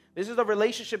wants you. This is the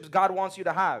relationships God wants you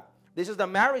to have. This is the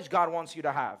marriage God wants you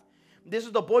to have. This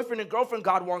is the boyfriend and girlfriend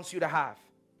God wants you to have.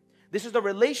 This is the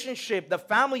relationship, the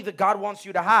family that God wants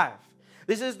you to have.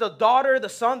 This is the daughter, the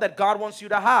son that God wants you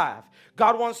to have.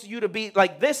 God wants you to be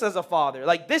like this as a father,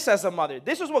 like this as a mother.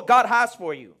 This is what God has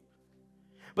for you.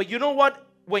 But you know what?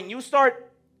 When you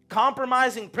start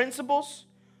compromising principles,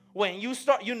 when you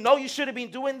start, you know you should have been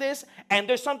doing this, and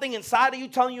there's something inside of you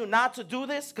telling you not to do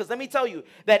this, because let me tell you,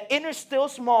 that inner still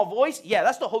small voice, yeah,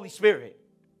 that's the Holy Spirit.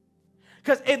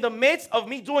 Because in the midst of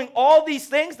me doing all these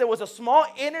things, there was a small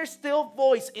inner still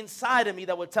voice inside of me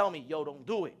that would tell me, yo, don't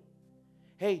do it.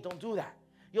 Hey, don't do that.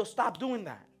 Yo, stop doing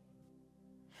that.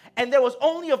 And there was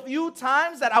only a few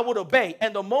times that I would obey.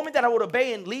 And the moment that I would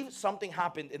obey and leave, something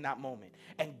happened in that moment.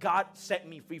 And God set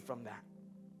me free from that.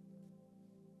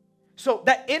 So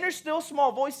that inner still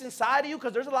small voice inside of you,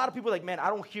 because there's a lot of people like, man, I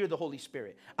don't hear the Holy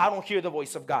Spirit. I don't hear the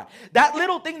voice of God. That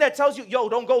little thing that tells you, yo,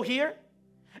 don't go here.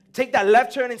 Take that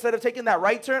left turn instead of taking that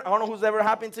right turn. I don't know who's ever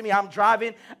happened to me. I'm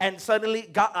driving, and suddenly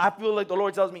God, I feel like the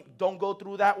Lord tells me, don't go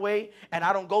through that way, and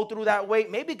I don't go through that way.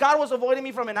 Maybe God was avoiding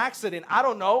me from an accident. I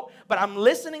don't know, but I'm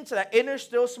listening to that inner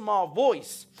still small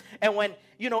voice. And when,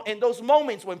 you know, in those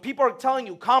moments when people are telling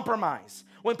you compromise,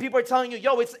 when people are telling you,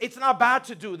 yo, it's not bad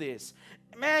to do this,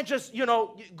 Man, just,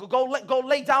 go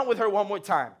lay down with her one more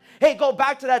time. Hey, go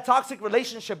back to that toxic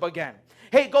relationship again.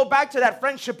 Hey, go back to that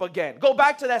friendship again. Go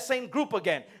back to that same group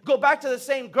again. Go back to the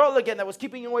same girl again that was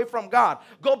keeping you away from God.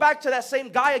 Go back to that same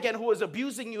guy again who was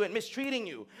abusing you and mistreating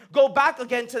you. Go back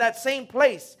again to that same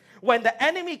place. When the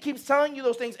enemy keeps telling you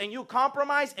those things and you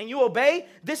compromise and you obey,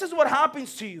 this is what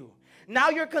happens to you. Now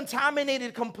you're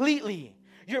contaminated completely.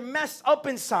 You're messed up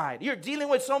inside. You're dealing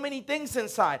with so many things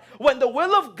inside. When the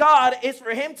will of God is for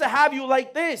him to have you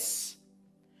like this.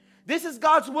 This is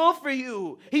God's will for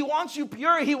you. He wants you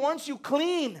pure. He wants you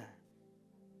clean.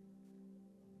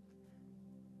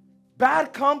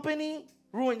 Bad company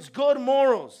ruins good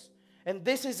morals. And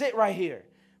this is it right here.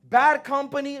 Bad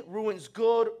company ruins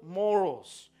good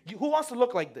morals. Who wants to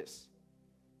look like this?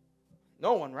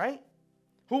 No one, right?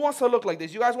 Who wants to look like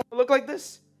this? You guys want to look like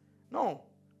this? No.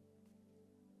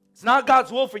 It's not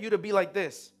God's will for you to be like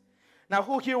this. Now,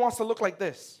 who here wants to look like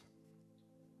this?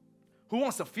 Who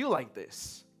wants to feel like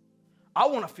this? I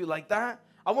want to feel like that.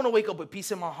 I want to wake up with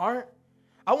peace in my heart.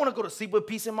 I want to go to sleep with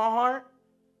peace in my heart.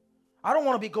 I don't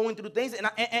want to be going through things.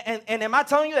 And am I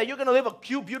telling you that you're going to live a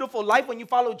cute, beautiful life when you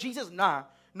follow Jesus? Nah,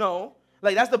 no.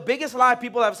 Like, that's the biggest lie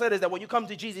people have said, is that when you come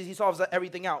to Jesus, he solves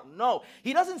everything out. No,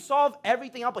 he doesn't solve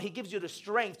everything out, but he gives you the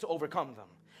strength to overcome them.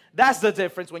 That's the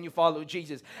difference when you follow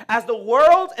Jesus. As the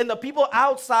world and the people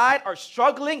outside are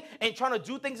struggling and trying to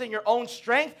do things in your own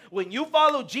strength, when you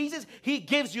follow Jesus, he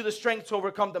gives you the strength to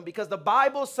overcome them. Because the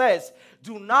Bible says,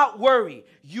 do not worry.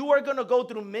 You are going to go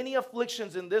through many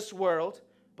afflictions in this world,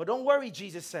 but don't worry,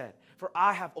 Jesus said, for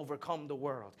I have overcome the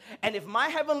world. And if my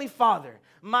heavenly Father,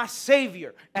 my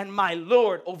Savior, and my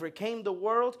Lord overcame the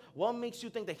world, what makes you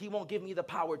think that he won't give me the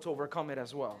power to overcome it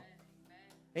as well?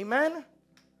 Amen? Amen?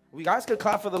 We guys could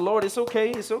clap for the Lord. It's okay.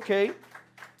 It's okay.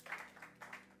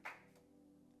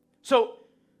 So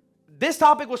this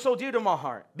topic was so dear to my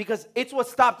heart because it's what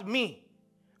stopped me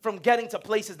from getting to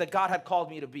places that God had called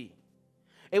me to be.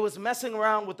 It was messing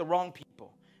around with the wrong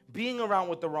people, being around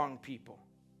with the wrong people.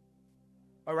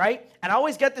 All right? And I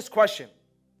always get this question,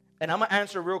 and I'm going to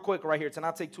answer real quick right here to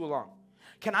not take too long.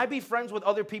 Can I be friends with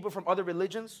other people from other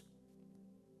religions?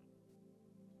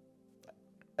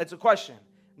 It's a question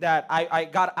that I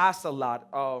got asked a lot.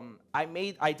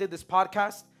 I did this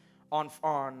podcast on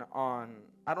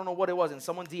I don't know what it was, and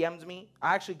someone DM'd me.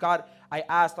 I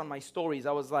asked on my stories.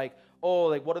 I was like, oh,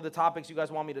 like, what are the topics you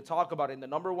guys want me to talk about? And the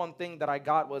number one thing that I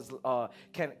got was,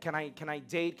 can I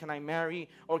date, can I marry,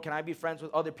 or can I be friends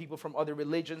with other people from other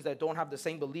religions that don't have the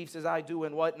same beliefs as I do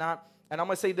and whatnot? And I'm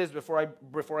going to say this before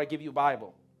I give you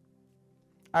Bible.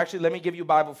 Actually, let me give you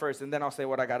Bible first, and then I'll say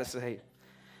what I got to say.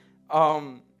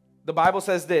 The Bible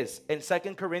says this in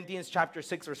 2 Corinthians chapter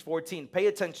 6, verse 14. Pay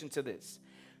attention to this.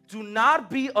 Do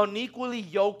not be unequally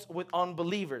yoked with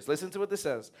unbelievers. Listen to what this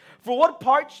says. For what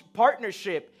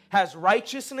partnership has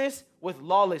righteousness with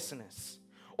lawlessness?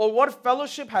 Or what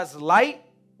fellowship has light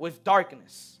with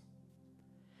darkness?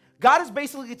 God is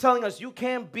basically telling us you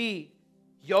can't be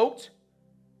yoked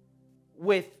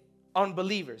with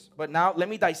unbelievers. But now let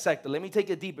me dissect it. Let me take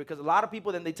it deeper, because a lot of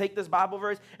people, then they take this Bible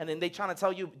verse and then they trying to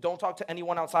tell you, don't talk to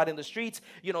anyone outside in the streets,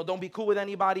 don't be cool with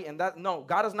anybody. And no,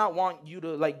 God does not want you to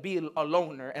like be a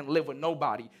loner and live with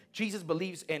nobody. Jesus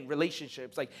believes in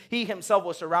relationships. Like, he himself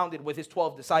was surrounded with his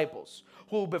 12 disciples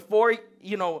who before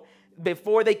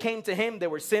they came to him, they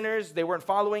were sinners, they weren't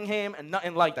following him and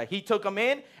nothing like that. He took them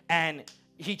in and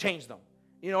he changed them.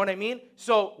 You know what I mean?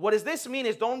 So what does this mean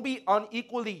is don't be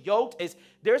unequally yoked.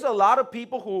 There's a lot of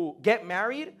people who get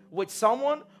married with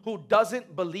someone who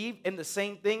doesn't believe in the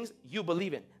same things you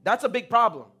believe in. That's a big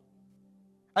problem.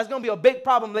 That's going to be a big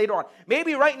problem later on.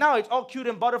 Maybe right now it's all cute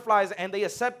and butterflies and they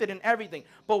accept it and everything.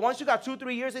 But once you got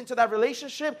 2-3 years into that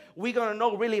relationship, we're going to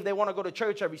know really if they want to go to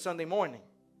church every Sunday morning.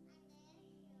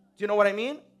 Do you know what I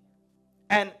mean?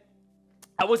 And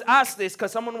I was asked this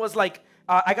because someone was like,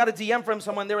 I got a DM from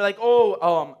someone. They were like,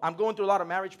 I'm going through a lot of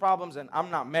marriage problems and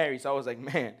I'm not married. So I was like,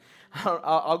 man,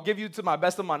 I'll give you to my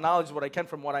best of my knowledge what I can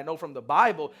from what I know from the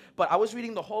Bible. But I was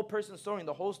reading the whole person's story, and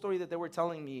the whole story that they were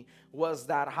telling me was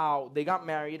that how they got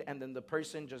married and then the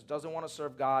person just doesn't want to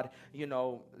serve God,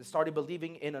 started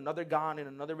believing in another God, in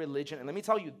another religion. And let me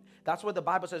tell you, that's what the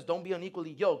Bible says, don't be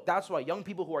unequally yoked. That's why young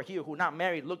people who are here, who are not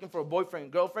married, looking for a boyfriend,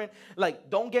 girlfriend, like,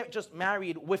 don't get just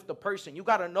married with the person. You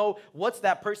got to know what's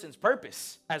that person's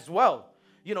purpose as well.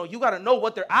 You got to know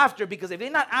what they're after, because if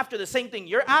they're not after the same thing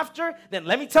you're after, then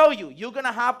let me tell you, you're going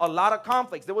to have a lot of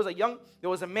conflicts. There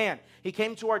was a man. He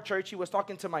came to our church. He was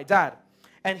talking to my dad.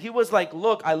 And he was like,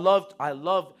 look, I love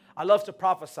to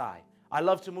prophesy. I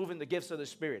love to move in the gifts of the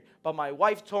Spirit. But my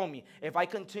wife told me if I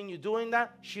continue doing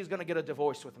that, she's going to get a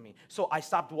divorce with me. So I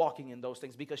stopped walking in those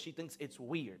things because she thinks it's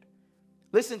weird.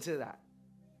 Listen to that.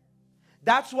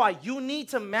 That's why you need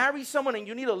to marry someone and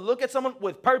you need to look at someone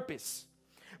with purpose.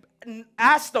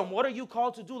 Ask them, what are you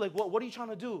called to do? Like, what are you trying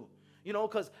to do? You know,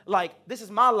 because, like, this is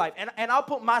my life. And I'll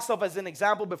put myself as an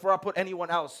example before I put anyone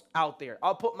else out there.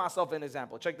 I'll put myself as an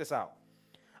example. Check this out.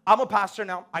 I'm a pastor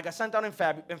now. I got sent out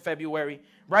in February,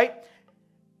 right?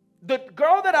 The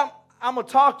girl that I'm going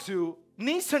to talk to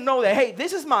needs to know that, hey,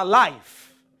 this is my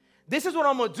life. This is what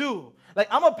I'm going to do. Like,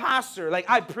 I'm a pastor. Like,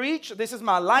 I preach. This is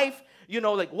my life. You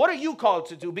know, like, what are you called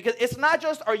to do? Because it's not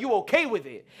just, are you okay with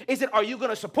it? Is it, are you going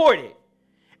to support it?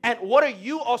 And what are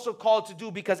you also called to do?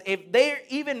 Because if they're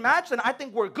even matched, then I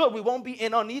think we're good. We won't be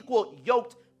an unequal,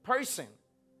 yoked person.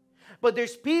 But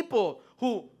there's people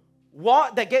who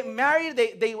that get married,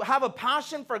 they have a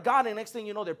passion for God, and next thing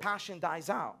you know, their passion dies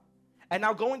out. And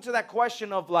now going to that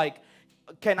question of, like,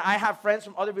 can I have friends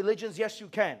from other religions? Yes, you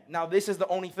can. Now, this is the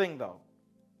only thing, though.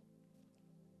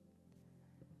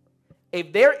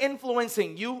 If they're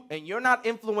influencing you and you're not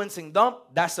influencing them,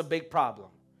 that's a big problem.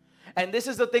 And this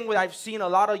is the thing where I've seen a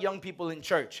lot of young people in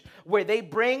church, where they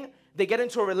get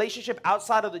into a relationship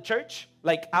outside of the church,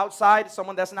 like outside,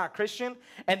 someone that's not Christian,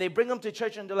 and they bring them to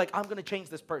church and they're like, I'm going to change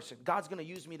this person. God's going to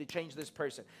use me to change this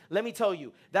person. Let me tell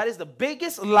you, that is the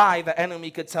biggest lie the enemy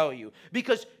could tell you,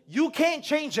 because you can't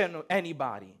change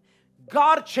anybody.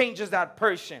 God changes that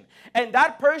person. And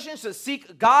that person should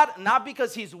seek God not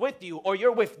because he's with you or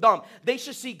you're with them. They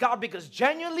should seek God because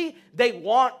genuinely they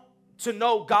want to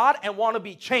know God and want to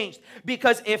be changed.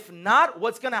 Because if not,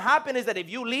 what's going to happen is that if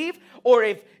you leave, or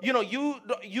if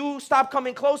you stop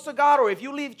coming close to God, or if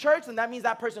you leave church, then that means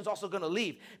that person's also going to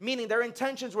leave. Meaning their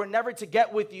intentions were never to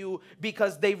get with you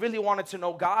because they really wanted to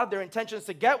know God. Their intentions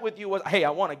to get with you was, hey,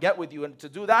 I want to get with you. And to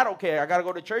do that, okay, I got to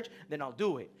go to church, then I'll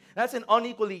do it. That's an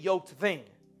unequally yoked thing.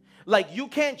 Like, you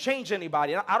can't change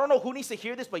anybody. I don't know who needs to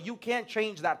hear this, but you can't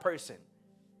change that person.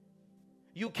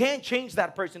 You can't change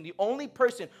that person. The only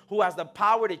person who has the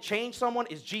power to change someone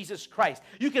is Jesus Christ.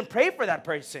 You can pray for that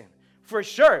person, for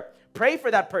sure. Pray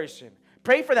for that person.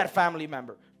 Pray for that family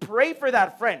member. Pray for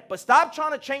that friend. But stop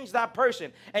trying to change that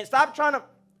person. And stop trying to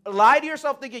lie to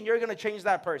yourself thinking you're going to change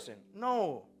that person.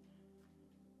 No.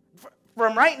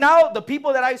 From right now, the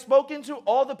people that I've spoken to,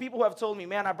 all the people who have told me,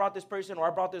 man, I brought this person, or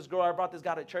I brought this girl, or I brought this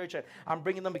guy to church, and I'm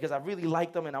bringing them because I really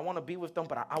like them and I want to be with them,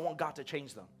 but I want God to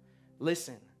change them.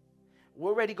 Listen.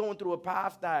 We're already going through a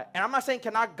path that, and I'm not saying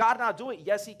God not do it?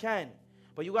 Yes, he can.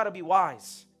 But you got to be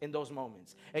wise in those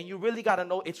moments. And you really got to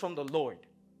know it's from the Lord.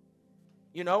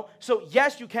 You know? So,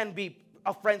 yes, you can be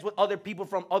friends with other people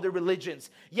from other religions.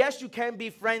 Yes, you can be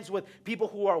friends with people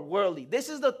who are worldly. This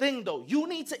is the thing, though. You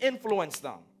need to influence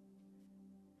them.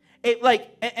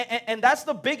 And that's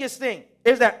the biggest thing,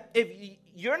 is that if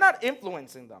you're not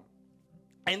influencing them,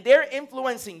 and they're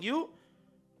influencing you,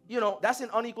 you know, that's an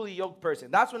unequally yoked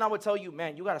person. That's when I would tell you,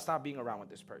 man, you got to stop being around with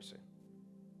this person.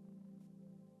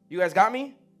 You guys got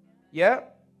me? Yeah?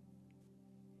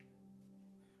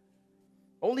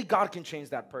 Only God can change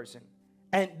that person.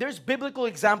 And there's biblical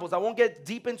examples. I won't get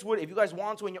deep into it. If you guys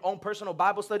want to in your own personal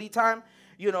Bible study time,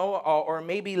 you know, or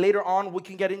maybe later on we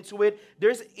can get into it.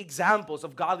 There's examples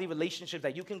of godly relationships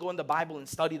that you can go in the Bible and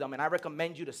study them. And I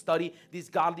recommend you to study these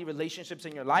godly relationships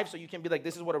in your life so you can be like,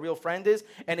 this is what a real friend is.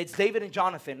 And it's David and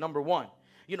Jonathan, number one.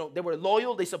 You know, they were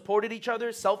loyal. They supported each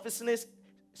other.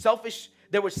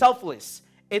 They were selfless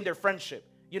in their friendship.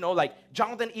 You know, like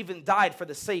Jonathan even died for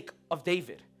the sake of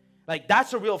David. Like,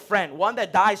 that's a real friend, one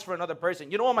that dies for another person.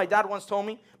 You know what my dad once told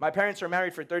me? My parents are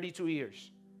married for 32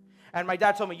 years. And my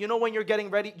dad told me, you know when you're getting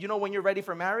ready, you know when you're ready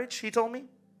for marriage, he told me?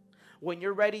 When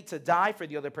you're ready to die for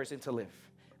the other person to live.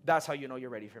 That's how you know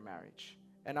you're ready for marriage.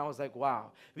 And I was like,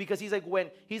 wow. Because he's like,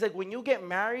 when you get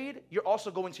married, you're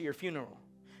also going to your funeral.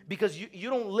 Because you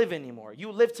don't live anymore.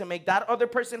 You live to make that other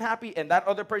person happy, and that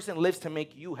other person lives to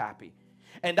make you happy.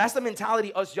 And that's the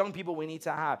mentality us young people we need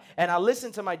to have. And I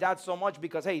listen to my dad so much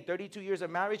because, hey, 32 years of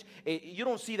marriage, you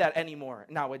don't see that anymore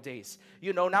nowadays.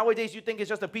 You know, nowadays you think it's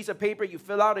just a piece of paper you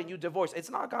fill out and you divorce. It's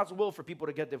not God's will for people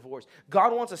to get divorced.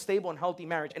 God wants a stable and healthy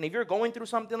marriage. And if you're going through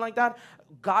something like that,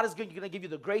 God is going to give you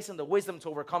the grace and the wisdom to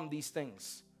overcome these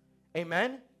things.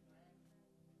 Amen?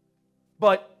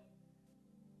 But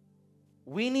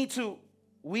we need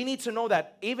to know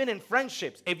that even in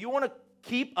friendships, if you want to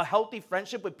keep a healthy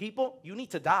friendship with people, you need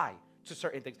to die to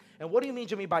certain things. And what do you mean,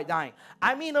 Jimmy, by dying?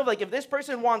 I mean, if this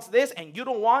person wants this and you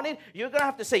don't want it, you're going to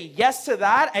have to say yes to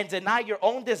that and deny your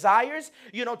own desires,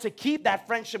 you know, to keep that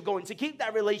friendship going, to keep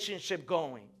that relationship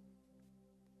going.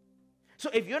 So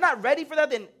if you're not ready for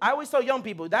that, then I always tell young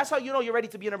people, that's how you know you're ready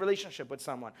to be in a relationship with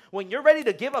someone. When you're ready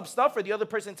to give up stuff for the other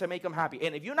person to make them happy.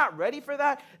 And if you're not ready for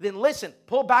that, then listen,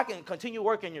 pull back and continue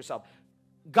working yourself.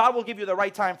 God will give you the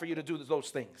right time for you to do those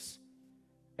things.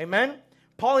 Amen?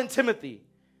 Paul and Timothy,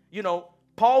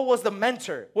 Paul was the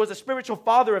mentor, was the spiritual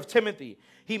father of Timothy.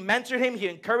 He mentored him, he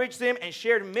encouraged him, and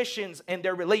shared missions in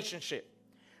their relationship.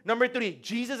 Number 3,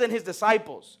 Jesus and his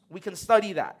disciples. We can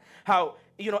study that. How,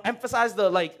 emphasize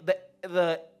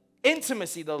the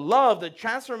intimacy, the love, the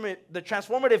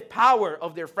transformative power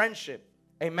of their friendship.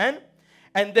 Amen?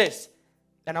 And this,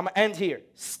 and I'm going to end here.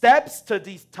 Steps to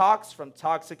detox from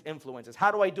toxic influences.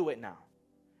 How do I do it now?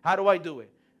 How do I do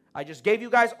it? I just gave you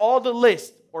guys all the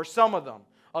list, or some of them,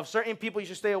 of certain people you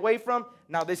should stay away from.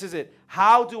 Now this is it.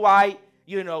 How do I,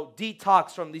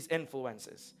 detox from these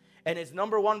influences? And it's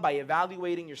number 1, by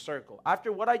evaluating your circle.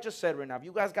 After what I just said right now, if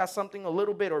you guys got something a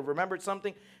little bit or remembered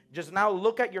something, just now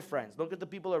look at your friends, look at the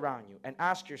people around you, and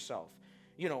ask yourself,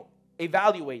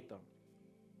 evaluate them.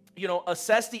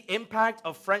 Assess the impact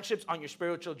of friendships on your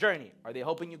spiritual journey. Are they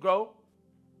helping you grow?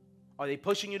 Are they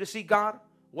pushing you to seek God?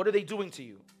 What are they doing to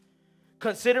you?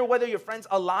 Consider whether your friends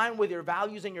align with your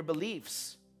values and your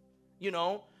beliefs.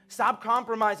 Stop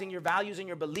compromising your values and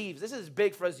your beliefs. This is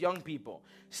big for us young people.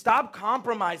 Stop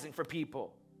compromising for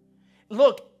people.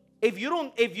 Look, if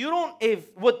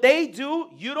what they do,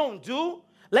 you don't do,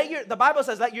 the Bible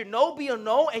says, let your no be a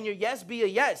no and your yes be a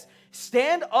yes.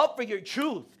 Stand up for your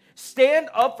truth. Stand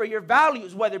up for your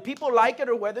values, whether people like it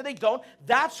or whether they don't.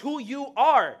 That's who you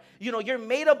are. You're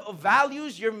made up of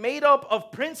values. You're made up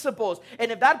of principles.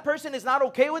 And if that person is not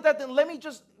okay with that, then let me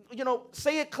just,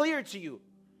 say it clear to you.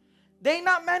 They're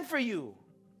not meant for you.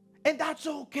 And that's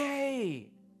okay.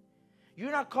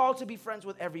 You're not called to be friends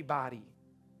with everybody.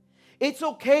 It's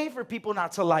okay for people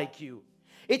not to like you.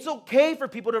 It's okay for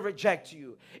people to reject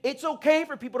you. It's okay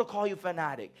for people to call you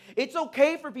fanatic. It's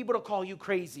okay for people to call you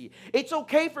crazy. It's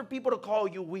okay for people to call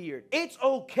you weird. It's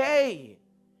okay.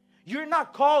 You're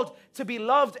not called to be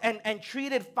loved and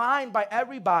treated fine by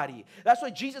everybody. That's why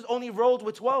Jesus only rolled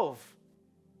with 12.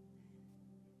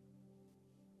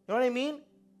 You know what I mean?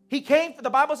 The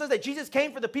Bible says that Jesus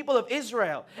came for the people of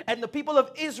Israel. And the people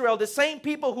of Israel, the same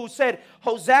people who said,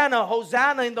 Hosanna,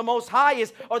 Hosanna in the most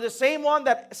highest, are the same one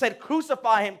that said,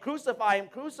 crucify him, crucify him,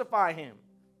 crucify him.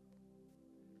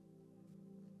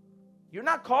 You're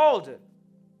not called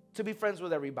to be friends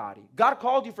with everybody. God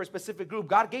called you for a specific group.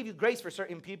 God gave you grace for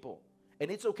certain people. And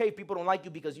it's okay if people don't like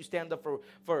you because you stand up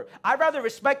for I'd rather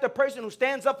respect a person who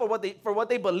stands up for what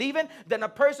they believe in than a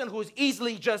person who's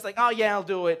easily just like, oh yeah, I'll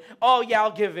do it. Oh yeah,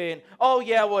 I'll give in. Oh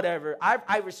yeah, whatever.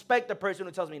 I respect the person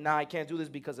who tells me, nah, I can't do this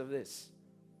because of this.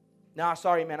 Nah,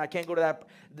 sorry, man, I can't go to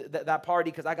that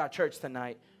party because I got church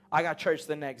tonight. I got church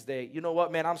the next day. You know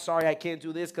what, man, I'm sorry I can't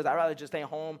do this because I'd rather just stay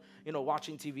home,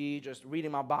 watching TV, just reading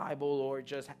my Bible, or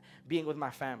just being with my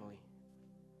family.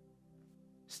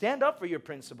 Stand up for your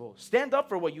principles. Stand up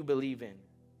for what you believe in.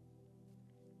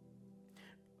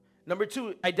 Number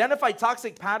 2, identify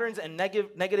toxic patterns and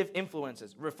negative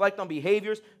influences. Reflect on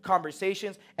behaviors,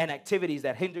 conversations, and activities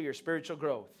that hinder your spiritual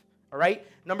growth. All right?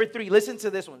 Number 3, listen to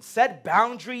this one. Set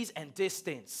boundaries and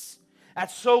distance.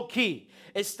 That's so key.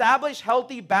 Establish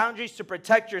healthy boundaries to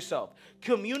protect yourself.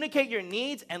 Communicate your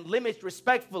needs and limits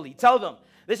respectfully. Tell them.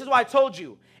 This is why I told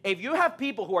you, if you have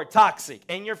people who are toxic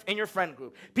in your friend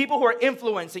group, people who are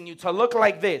influencing you to look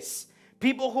like this,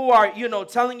 people who are,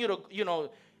 telling you to,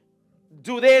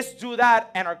 do this, do that,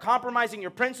 and are compromising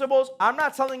your principles, I'm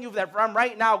not telling you that from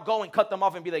right now go and cut them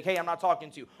off and be like, hey, I'm not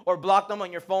talking to you, or block them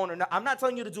on your phone. I'm not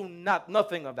telling you to do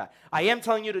nothing of that. I am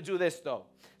telling you to do this, though.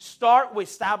 Start with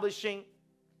establishing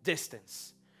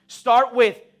distance. Start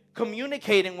with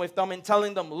communicating with them and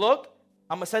telling them, look,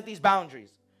 I'm going to set these boundaries.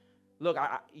 Look,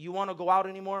 you want to go out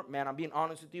anymore? Man, I'm being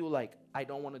honest with you. Like, I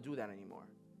don't want to do that anymore.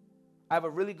 I have a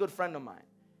really good friend of mine.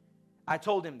 I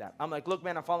told him that. I'm like, look,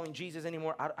 man, I'm following Jesus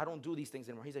anymore. I don't do these things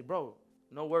anymore. He's like, bro,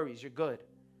 no worries. You're good.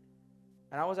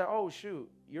 And I was like, oh, shoot,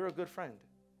 you're a good friend.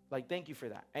 Like, thank you for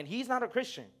that. And he's not a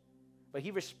Christian, but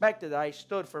he respected that I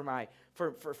stood for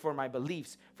my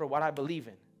beliefs, for what I believe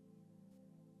in.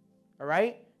 All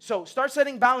right? So start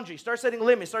setting boundaries, start setting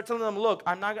limits, start telling them, look,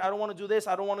 I don't want to do this,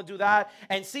 I don't want to do that,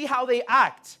 and see how they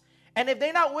act. And if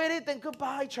they're not with it, then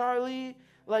goodbye, Charlie.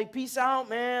 Like, peace out,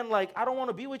 man. Like, I don't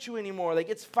want to be with you anymore. Like,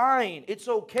 it's fine. It's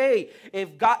okay.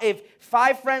 If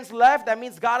 5 friends left, that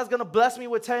means God is going to bless me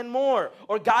with 10 more.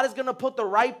 Or God is going to put the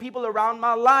right people around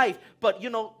my life. But,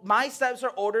 my steps are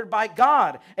ordered by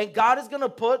God. And God is going to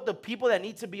put the people that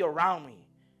need to be around me.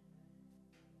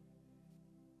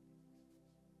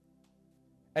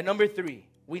 And number 3,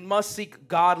 we must seek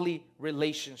godly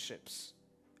relationships.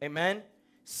 Amen?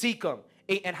 Seek them.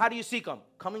 And how do you seek them?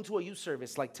 Coming to a youth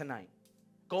service like tonight.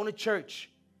 Going to church.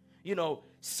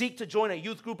 Seek to join a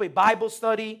youth group, a Bible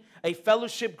study, a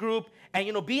fellowship group,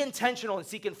 and, be intentional in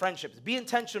seeking friendships. Be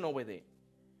intentional with it.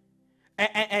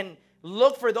 And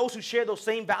look for those who share those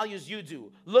same values you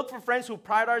do. Look for friends who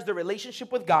prioritize their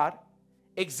relationship with God,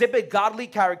 exhibit godly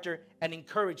character, and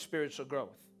encourage spiritual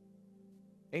growth.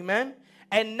 Amen?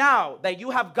 And now that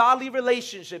you have godly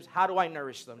relationships, how do I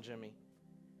nourish them, Jimmy?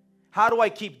 How do I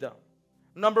keep them?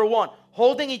 Number one,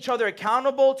 holding each other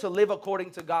accountable to live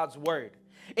according to God's word.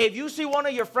 If you see one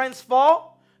of your friends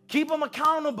fall, keep them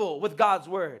accountable with God's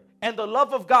word and the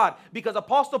love of God. Because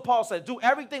Apostle Paul said, do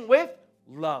everything with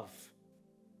love.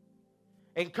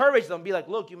 Encourage them. Be like,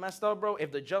 look, you messed up, bro.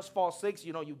 If the just fall 6,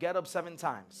 you get up 7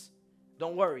 times.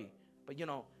 Don't worry. But,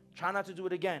 try not to do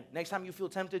it again. Next time you feel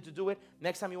tempted to do it,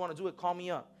 next time you want to do it, call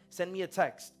me up. Send me a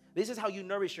text. This is how you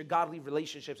nourish your godly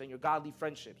relationships and your godly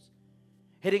friendships.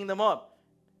 Hitting them up.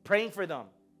 Praying for them.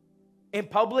 In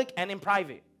public and in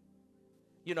private.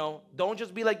 Don't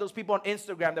just be like those people on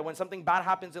Instagram that when something bad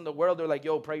happens in the world, they're like,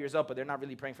 yo, prayers up, but they're not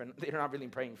really praying for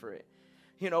it.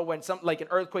 When like an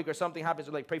earthquake or something happens,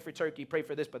 they're like, pray for Turkey, pray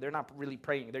for this, but they're not really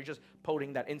praying. They're just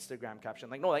posting that Instagram caption.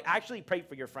 No, actually pray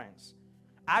for your friends.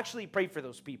 Actually pray for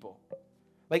those people.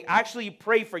 Actually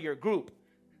pray for your group.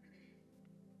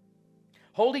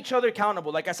 Hold each other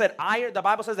accountable. Like I said, the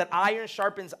Bible says that iron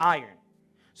sharpens iron.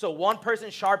 So one person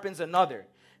sharpens another.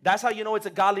 That's how you know it's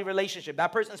a godly relationship.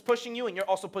 That person's pushing you and you're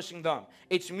also pushing them.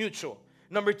 It's mutual.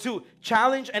 Number 2,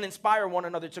 challenge and inspire one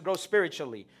another to grow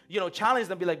spiritually. Challenge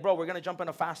them. Be like, bro, we're going to jump in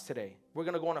a fast today. We're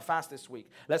going to go on a fast this week.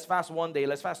 Let's fast 1 day.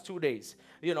 Let's fast 2 days.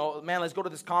 Man, let's go to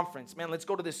this conference. Man, let's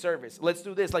go to this service. Let's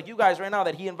do this. Like you guys right now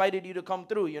that he invited you to come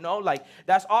through,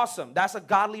 that's awesome. That's a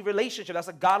godly relationship. That's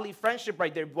a godly friendship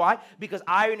right there. Why? Because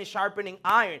iron is sharpening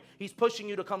iron. He's pushing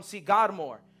you to come see God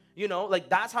more.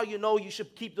 That's how you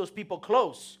should keep those people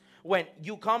close. When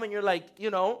you come and you're like,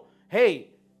 hey,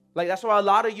 that's why a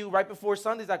lot of you right before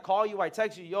Sundays, I call you, I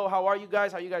text you, yo, how are you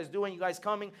guys? How you guys doing? You guys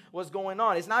coming? What's going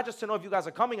on? It's not just to know if you guys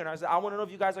are coming or not. I want to know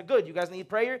if you guys are good. You guys need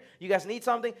prayer? You guys need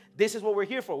something? This is what we're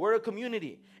here for. We're a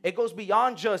community. It goes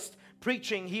beyond just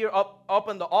preaching here up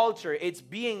on the altar. It's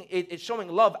showing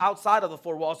love outside of the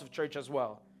 4 walls of church as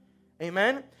well.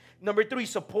 Amen? Number 3,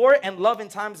 support and love in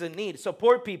times of need.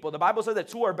 Support people. The Bible says that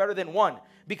 2 are better than 1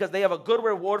 because they have a good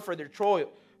reward for their toil.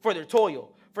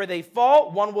 For they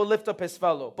fall, one will lift up his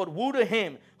fellow. But woe to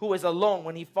him who is alone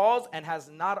when he falls and has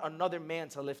not another man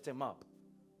to lift him up.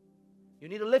 You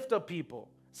need to lift up people.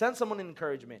 Send someone an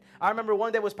encouragement. I remember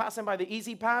one day I was passing by the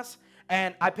Easy Pass,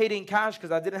 and I paid in cash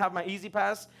because I didn't have my Easy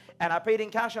Pass. And I paid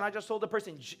in cash, and I just told the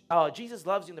person, Jesus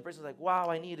loves you. And the person's like, wow,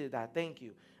 I needed that. Thank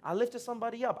you. I lifted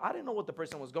somebody up. I didn't know what the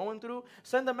person was going through.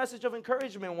 Send a message of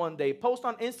encouragement one day. Post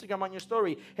on Instagram on your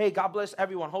story. Hey, God bless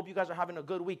everyone. Hope you guys are having a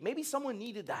good week. Maybe someone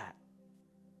needed that.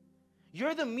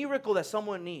 You're the miracle that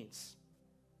someone needs.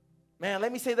 Man,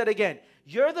 let me say that again.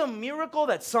 You're the miracle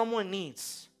that someone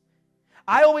needs.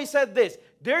 I always said this.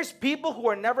 There's people who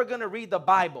are never going to read the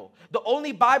Bible. The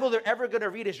only Bible they're ever going to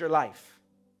read is your life.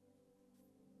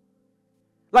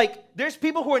 There's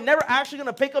people who are never actually going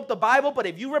to pick up the Bible, but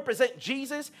if you represent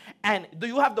Jesus and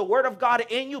you have the Word of God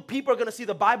in you, people are going to see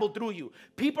the Bible through you.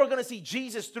 People are going to see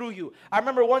Jesus through you. I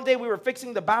remember one day we were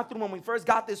fixing the bathroom when we first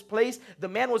got this place. The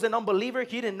man was an unbeliever.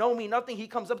 He didn't know me, nothing. He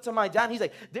comes up to my dad. And he's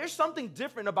like, there's something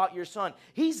different about your son.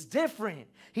 He's different.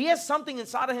 He has something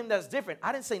inside of him that's different.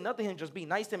 I didn't say nothing to him, just be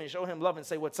nice to him and show him love and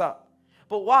say, what's up?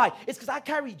 But why? It's because I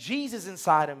carry Jesus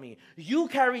inside of me. You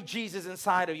carry Jesus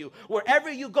inside of you. Wherever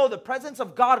you go, the presence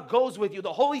of God goes with you.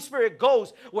 The Holy Spirit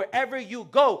goes wherever you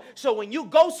go. So when you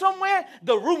go somewhere,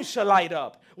 the room should light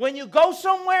up. When you go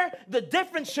somewhere, the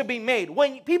difference should be made.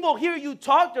 When people hear you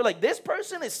talk, they're like, this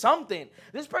person is something.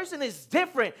 This person is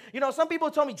different. Some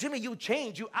people tell me, Jimmy, you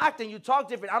change. You act and you talk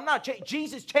different. I'm not changed.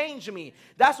 Jesus changed me.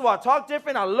 That's why I talk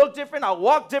different. I look different. I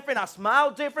walk different. I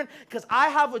smile different. Because I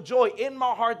have a joy in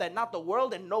my heart that not the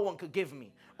world and no one could give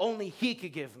me. Only He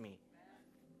could give me.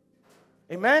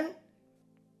 Amen?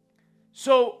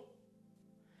 So,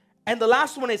 and the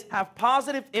last one is have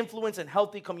positive influence and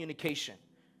healthy communication.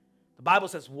 The Bible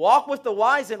says, walk with the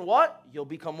wise and what? You'll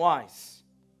become wise.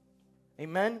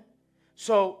 Amen?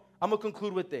 So, I'm going to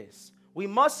conclude with this. We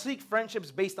must seek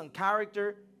friendships based on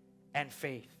character and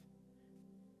faith.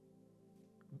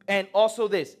 And also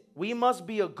this, we must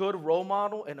be a good role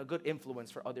model and a good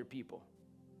influence for other people.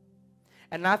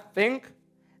 And I think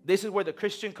this is where the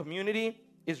Christian community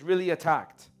is really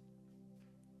attacked.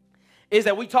 Is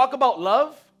that we talk about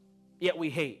love, yet we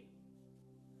hate.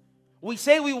 We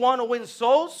say we want to win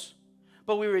souls,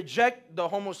 but we reject the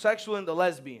homosexual and the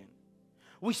lesbian.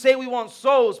 We say we want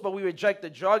souls, but we reject the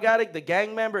drug addict, the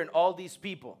gang member, and all these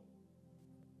people.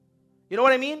 You know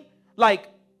what I mean?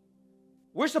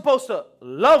 We're supposed to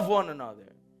love one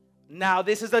another. Now,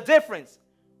 this is the difference.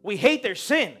 We hate their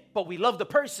sin, but we love the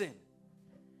person.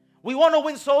 We want to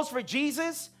win souls for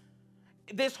Jesus.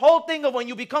 This whole thing of when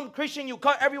you become Christian, you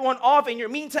cut everyone off and you're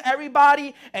mean to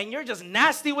everybody and you're just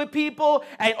nasty with people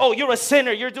and, oh, you're a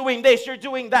sinner, you're doing this, you're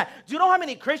doing that. Do you know how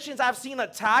many Christians I've seen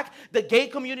attack the gay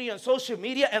community on social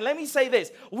media? And let me say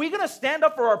this, we're going to stand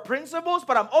up for our principles,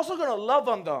 but I'm also going to love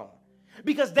on them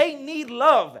because they need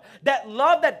love. That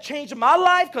love that changed my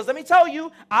life, because let me tell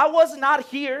you, I was not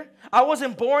here. I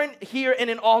wasn't born here in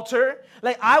an altar.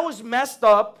 Like, I was messed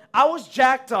up. I was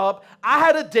jacked up. I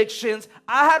had addictions.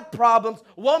 I had problems.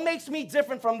 What makes me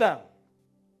different from them?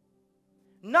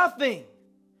 Nothing.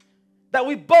 That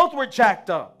we both were jacked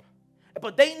up.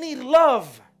 But they need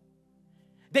love.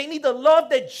 They need the love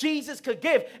that Jesus could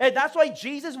give. And that's why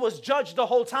Jesus was judged the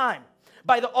whole time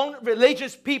by the own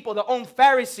religious people, the own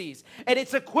Pharisees. And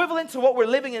it's equivalent to what we're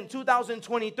living in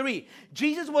 2023.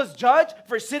 Jesus was judged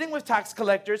for sitting with tax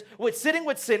collectors, sitting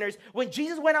with sinners. When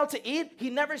Jesus went out to eat,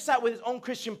 he never sat with his own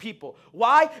Christian people.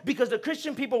 Why? Because the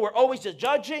Christian people were always just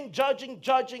judging,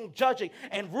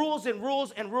 and rules and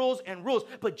rules and rules and rules.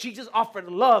 But Jesus offered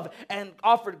love and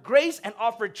offered grace and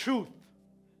offered truth.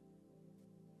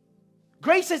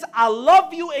 Grace says, I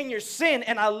love you in your sin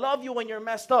and I love you when you're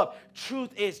messed up.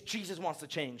 Truth is, Jesus wants to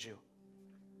change you.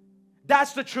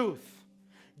 That's the truth.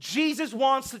 Jesus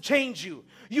wants to change you.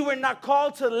 You were not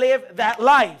called to live that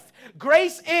life.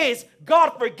 Grace is,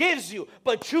 God forgives you.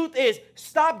 But truth is,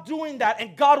 stop doing that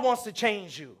and God wants to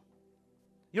change you.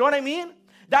 You know what I mean?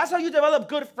 That's how you develop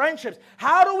good friendships.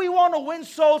 How do we want to win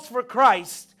souls for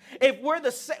Christ if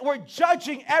we're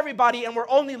judging everybody and we're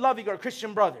only loving our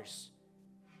Christian brothers?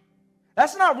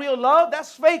 That's not real love.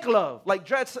 That's fake love. Like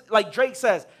Drake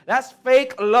says, that's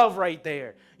fake love right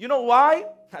there. You know why?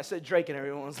 I said Drake and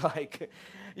everyone's like,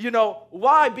 you know,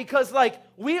 why? Because like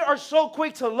we are so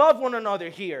quick to love one another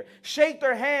here. Shake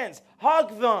their hands,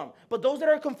 hug them. But those that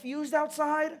are confused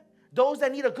outside, those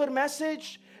that need a good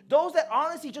message, those that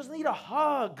honestly just need a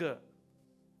hug.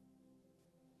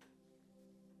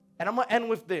 And I'm going to end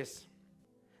with this.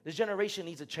 This generation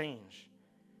needs a change.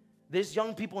 These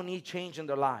young people need change in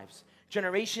their lives.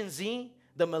 Generation Z,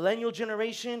 the millennial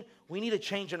generation, we need a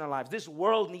change in our lives. This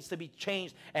world needs to be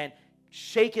changed and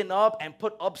shaken up and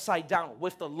put upside down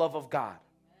with the love of God.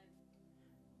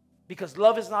 Because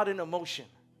love is not an emotion.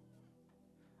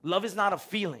 Love is not a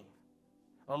feeling.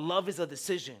 Love is a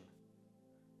decision.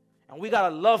 And we got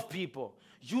to love people.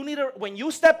 When you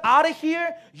step out of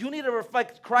here, you need to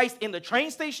reflect Christ in the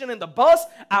train station, in the bus,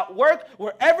 at work,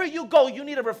 wherever you go, you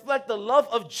need to reflect the love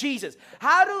of Jesus.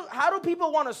 How do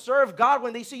people want to serve God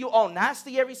when they see you all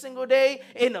nasty every single day,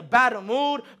 in a bad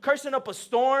mood, cursing up a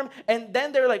storm, and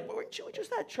then they're like, weren't you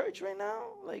just at church right now?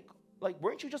 Like,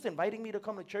 weren't you just inviting me to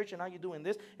come to church and now you're doing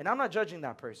this? And I'm not judging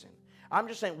that person. I'm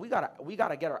just saying we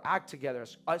gotta get our act together.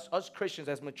 Us Christians,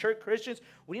 as mature Christians,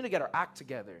 we need to get our act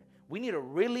together. We need to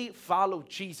really follow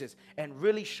Jesus and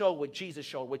really show what Jesus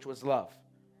showed, which was love.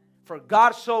 For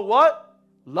God so what?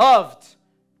 Loved.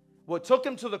 What took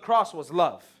him to the cross was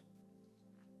love.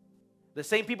 The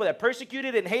same people that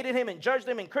persecuted and hated him and judged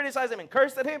him and criticized him and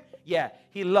cursed at him, yeah,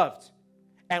 he loved.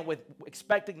 And with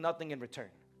expecting nothing in return.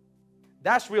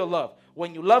 That's real love.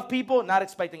 When you love people, not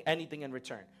expecting anything in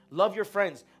return. Love your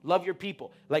friends. Love your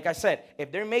people. Like I said,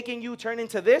 if they're making you turn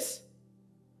into this,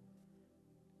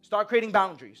 start creating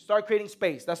boundaries. Start creating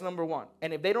space. That's number one.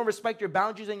 And if they don't respect your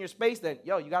boundaries and your space, then,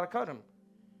 you got to cut them.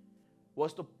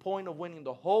 What's the point of winning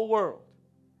the whole world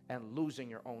and losing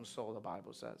your own soul, the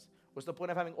Bible says? What's the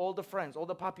point of having all the friends, all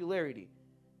the popularity,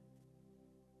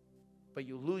 but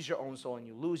you lose your own soul and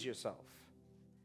you lose yourself?